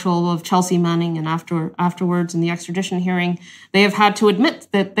court-martial of Chelsea Manning and afterwards in the extradition hearing, they have had to admit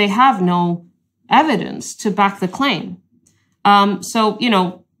that they have no evidence to back the claim. So, you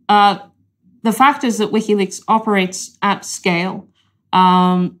know, the fact is that WikiLeaks operates at scale,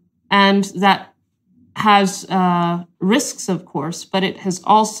 and that has risks, of course, but it has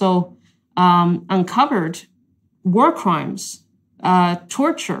also uncovered war crimes,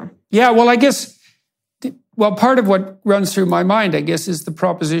 torture. Yeah, well, I guess, part of what runs through my mind, I guess, is the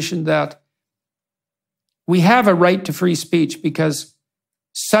proposition that we have a right to free speech because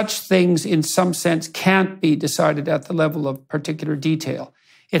such things, in some sense, can't be decided at the level of particular detail.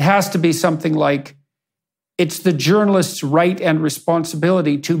 It has to be something like, it's the journalist's right and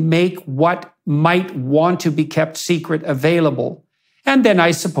responsibility to make what might want to be kept secret available. And then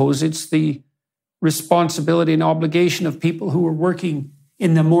I suppose it's the responsibility and obligation of people who are working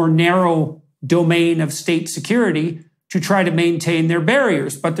in the more narrow domain of state security to try to maintain their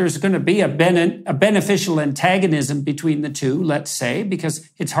barriers. But there's going to be a beneficial antagonism between the two, let's say, because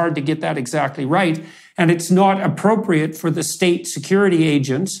it's hard to get that exactly right. And it's not appropriate for the state security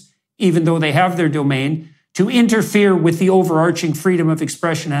agents, even though they have their domain, to interfere with the overarching freedom of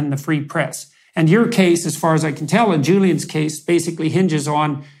expression and the free press. And your case, as far as I can tell, and Julian's case, basically hinges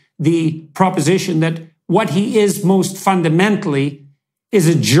on the proposition that what he is most fundamentally is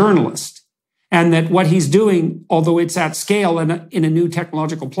a journalist. And that what he's doing, although it's at scale and in a new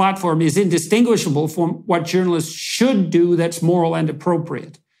technological platform, is indistinguishable from what journalists should do that's moral and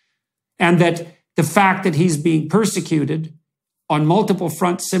appropriate. And that the fact that he's being persecuted on multiple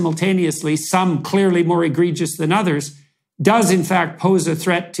fronts simultaneously, some clearly more egregious than others, does in fact pose a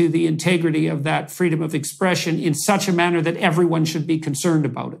threat to the integrity of that freedom of expression in such a manner that everyone should be concerned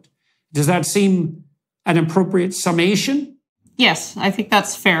about it. Does that seem an appropriate summation? Yes, I think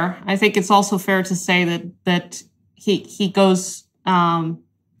that's fair. I think it's also fair to say that he goes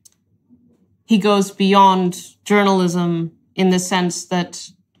beyond journalism in the sense that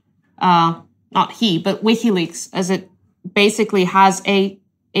not he, but WikiLeaks, as it basically has is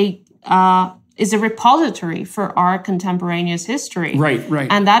a repository for our contemporaneous history. Right.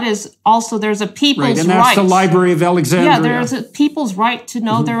 And that is also, there's a people's right. And that's the Library of Alexandria. Yeah, there's a people's right to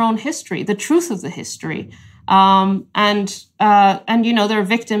know their own history, the truth of the history. And you know, there are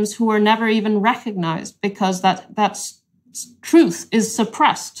victims who are never even recognized because that's truth is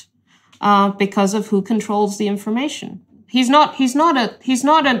suppressed because of who controls the information. He's not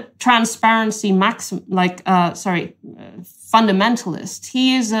a transparency fundamentalist.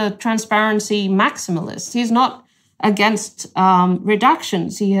 He is a transparency maximalist. He's not against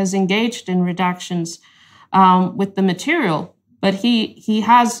redactions. He has engaged in redactions with the material, but he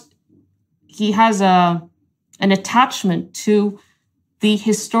has an attachment to the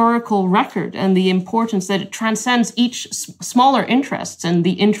historical record and the importance that it transcends each smaller interests and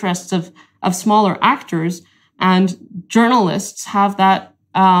the interests of smaller actors. And journalists have that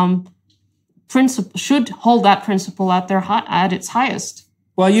principle, should hold that principle at its highest.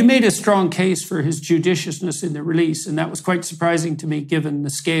 Well, you made a strong case for his judiciousness in the release, and that was quite surprising to me given the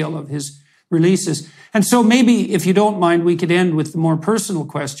scale of his releases. And so maybe, if you don't mind, we could end with the more personal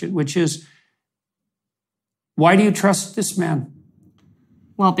question, which is, why do you trust this man?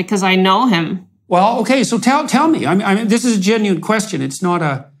 Well, because I know him. Well, okay, so tell me. I mean, this is a genuine question. It's not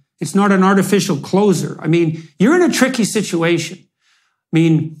an artificial closer. I mean, you're in a tricky situation. I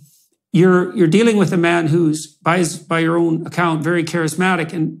mean, you're dealing with a man who's, by your own account, very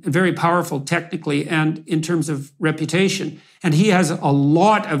charismatic and very powerful technically and in terms of reputation. And he has a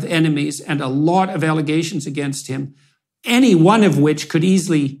lot of enemies and a lot of allegations against him, any one of which could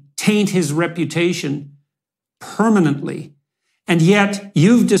easily taint his reputation permanently. And yet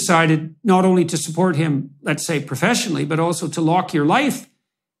you've decided not only to support him, let's say professionally, but also to lock your life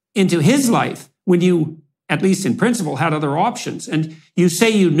into his life when you, at least in principle, had other options. And you say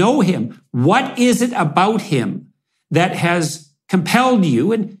you know him. What is it about him that has compelled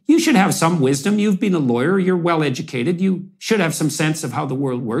you? And you should have some wisdom. You've been a lawyer. You're well educated. You should have some sense of how the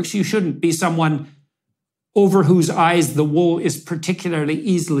world works. You shouldn't be someone over whose eyes the wool is particularly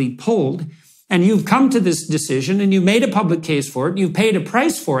easily pulled. And you've come to this decision and you made a public case for it. You've paid a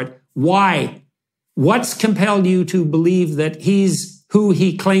price for it. Why? What's compelled you to believe that he's who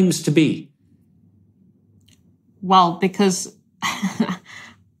he claims to be? Well, because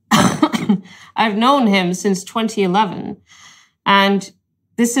I've known him since 2011. And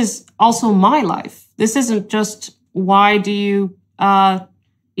this is also my life. This isn't just, why do you,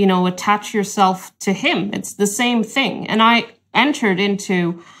 attach yourself to him? It's the same thing. And I entered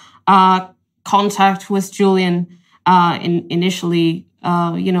into contact with Julian initially,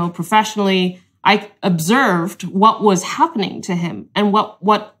 professionally. I observed what was happening to him and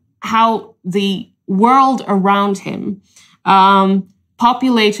how the world around him,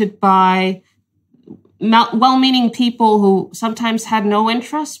 populated by well-meaning people who sometimes had no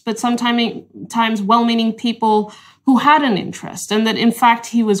interest, but sometimes well-meaning people who had an interest, and that in fact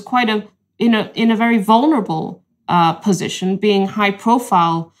he was quite in a very vulnerable position, being high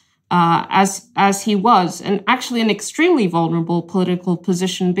profile as he was, and actually an extremely vulnerable political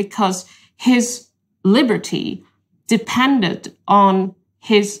position because his liberty depended on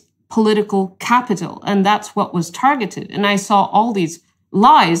his political capital, and that's what was targeted. And I saw all these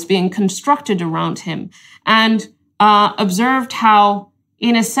lies being constructed around him, and observed how,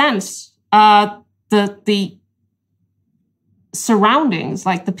 in a sense, the surroundings,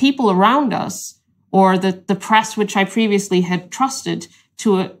 like the people around us, or the press, which I previously had trusted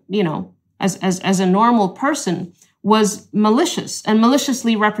to as a normal person, was malicious and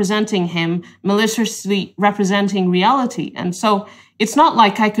maliciously representing him, maliciously representing reality. And so it's not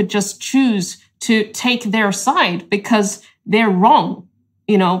like I could just choose to take their side because they're wrong,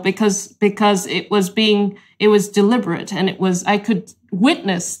 because it was deliberate, and I could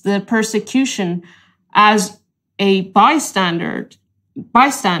witness the persecution as a bystander,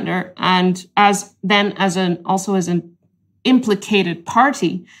 and as an implicated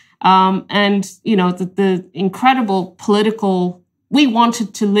party. The incredible political, we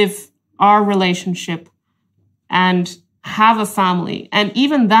wanted to live our relationship and have a family. And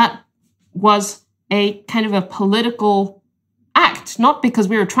even that was a kind of a political act, not because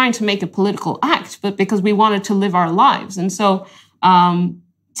we were trying to make a political act, but because we wanted to live our lives. And so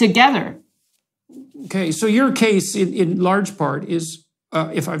together. Okay, so your case in large part is,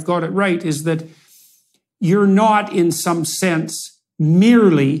 if I've got it right, is that you're not in some sense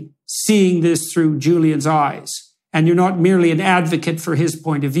merely seeing this through Julian's eyes, and you're not merely an advocate for his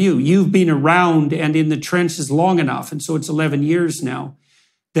point of view. You've been around and in the trenches long enough, and so it's 11 years now,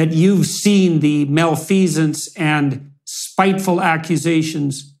 that you've seen the malfeasance and spiteful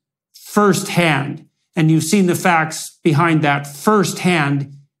accusations firsthand, and you've seen the facts behind that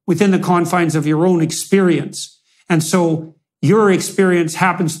firsthand within the confines of your own experience. And so your experience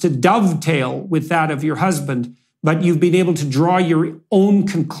happens to dovetail with that of your husband, but you've been able to draw your own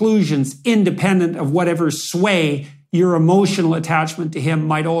conclusions independent of whatever sway your emotional attachment to him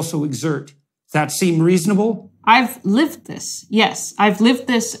might also exert. Does that seem reasonable? I've lived this. Yes, I've lived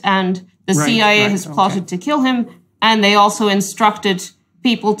this, and the CIA has plotted to kill him, and they also instructed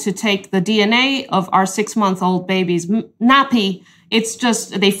people to take the DNA of our 6-month-old baby's nappy. It's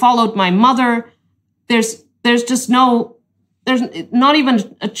just, they followed my mother. There's not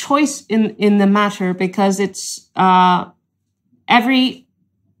even a choice in the matter, because it's every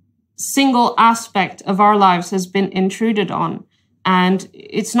single aspect of our lives has been intruded on. And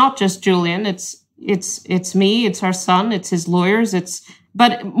it's not just Julian, it's me, it's our son, it's his lawyers,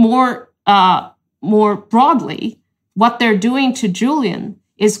 but more broadly, what they're doing to Julian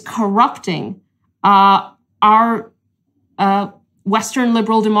is corrupting our Western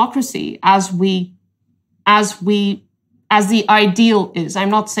liberal democracy as the ideal is. I'm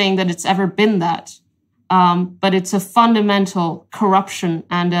not saying that it's ever been that, but it's a fundamental corruption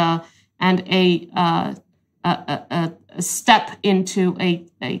and a step into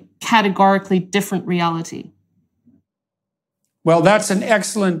a categorically different reality. Well, that's an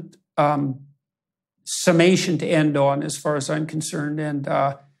excellent summation to end on, as far as I'm concerned. And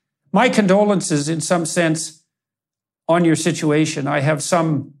my condolences, in some sense, on your situation. I have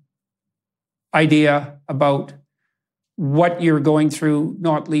some idea about what you're going through,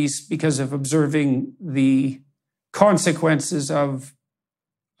 not least because of observing the consequences of,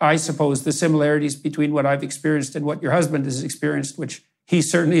 I suppose, the similarities between what I've experienced and what your husband has experienced, which he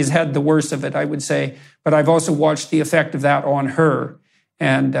certainly has had the worst of it, I would say. But I've also watched the effect of that on her.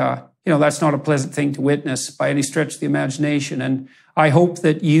 And, that's not a pleasant thing to witness by any stretch of the imagination. And I hope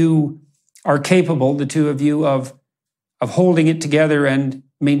that you are capable, the two of you, of holding it together and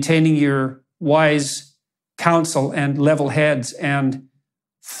maintaining your wise counsel and level heads and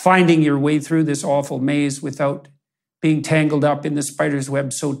finding your way through this awful maze without being tangled up in the spider's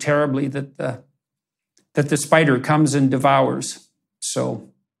web so terribly that the spider comes and devours. So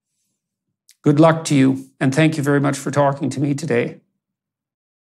good luck to you, and thank you very much for talking to me today.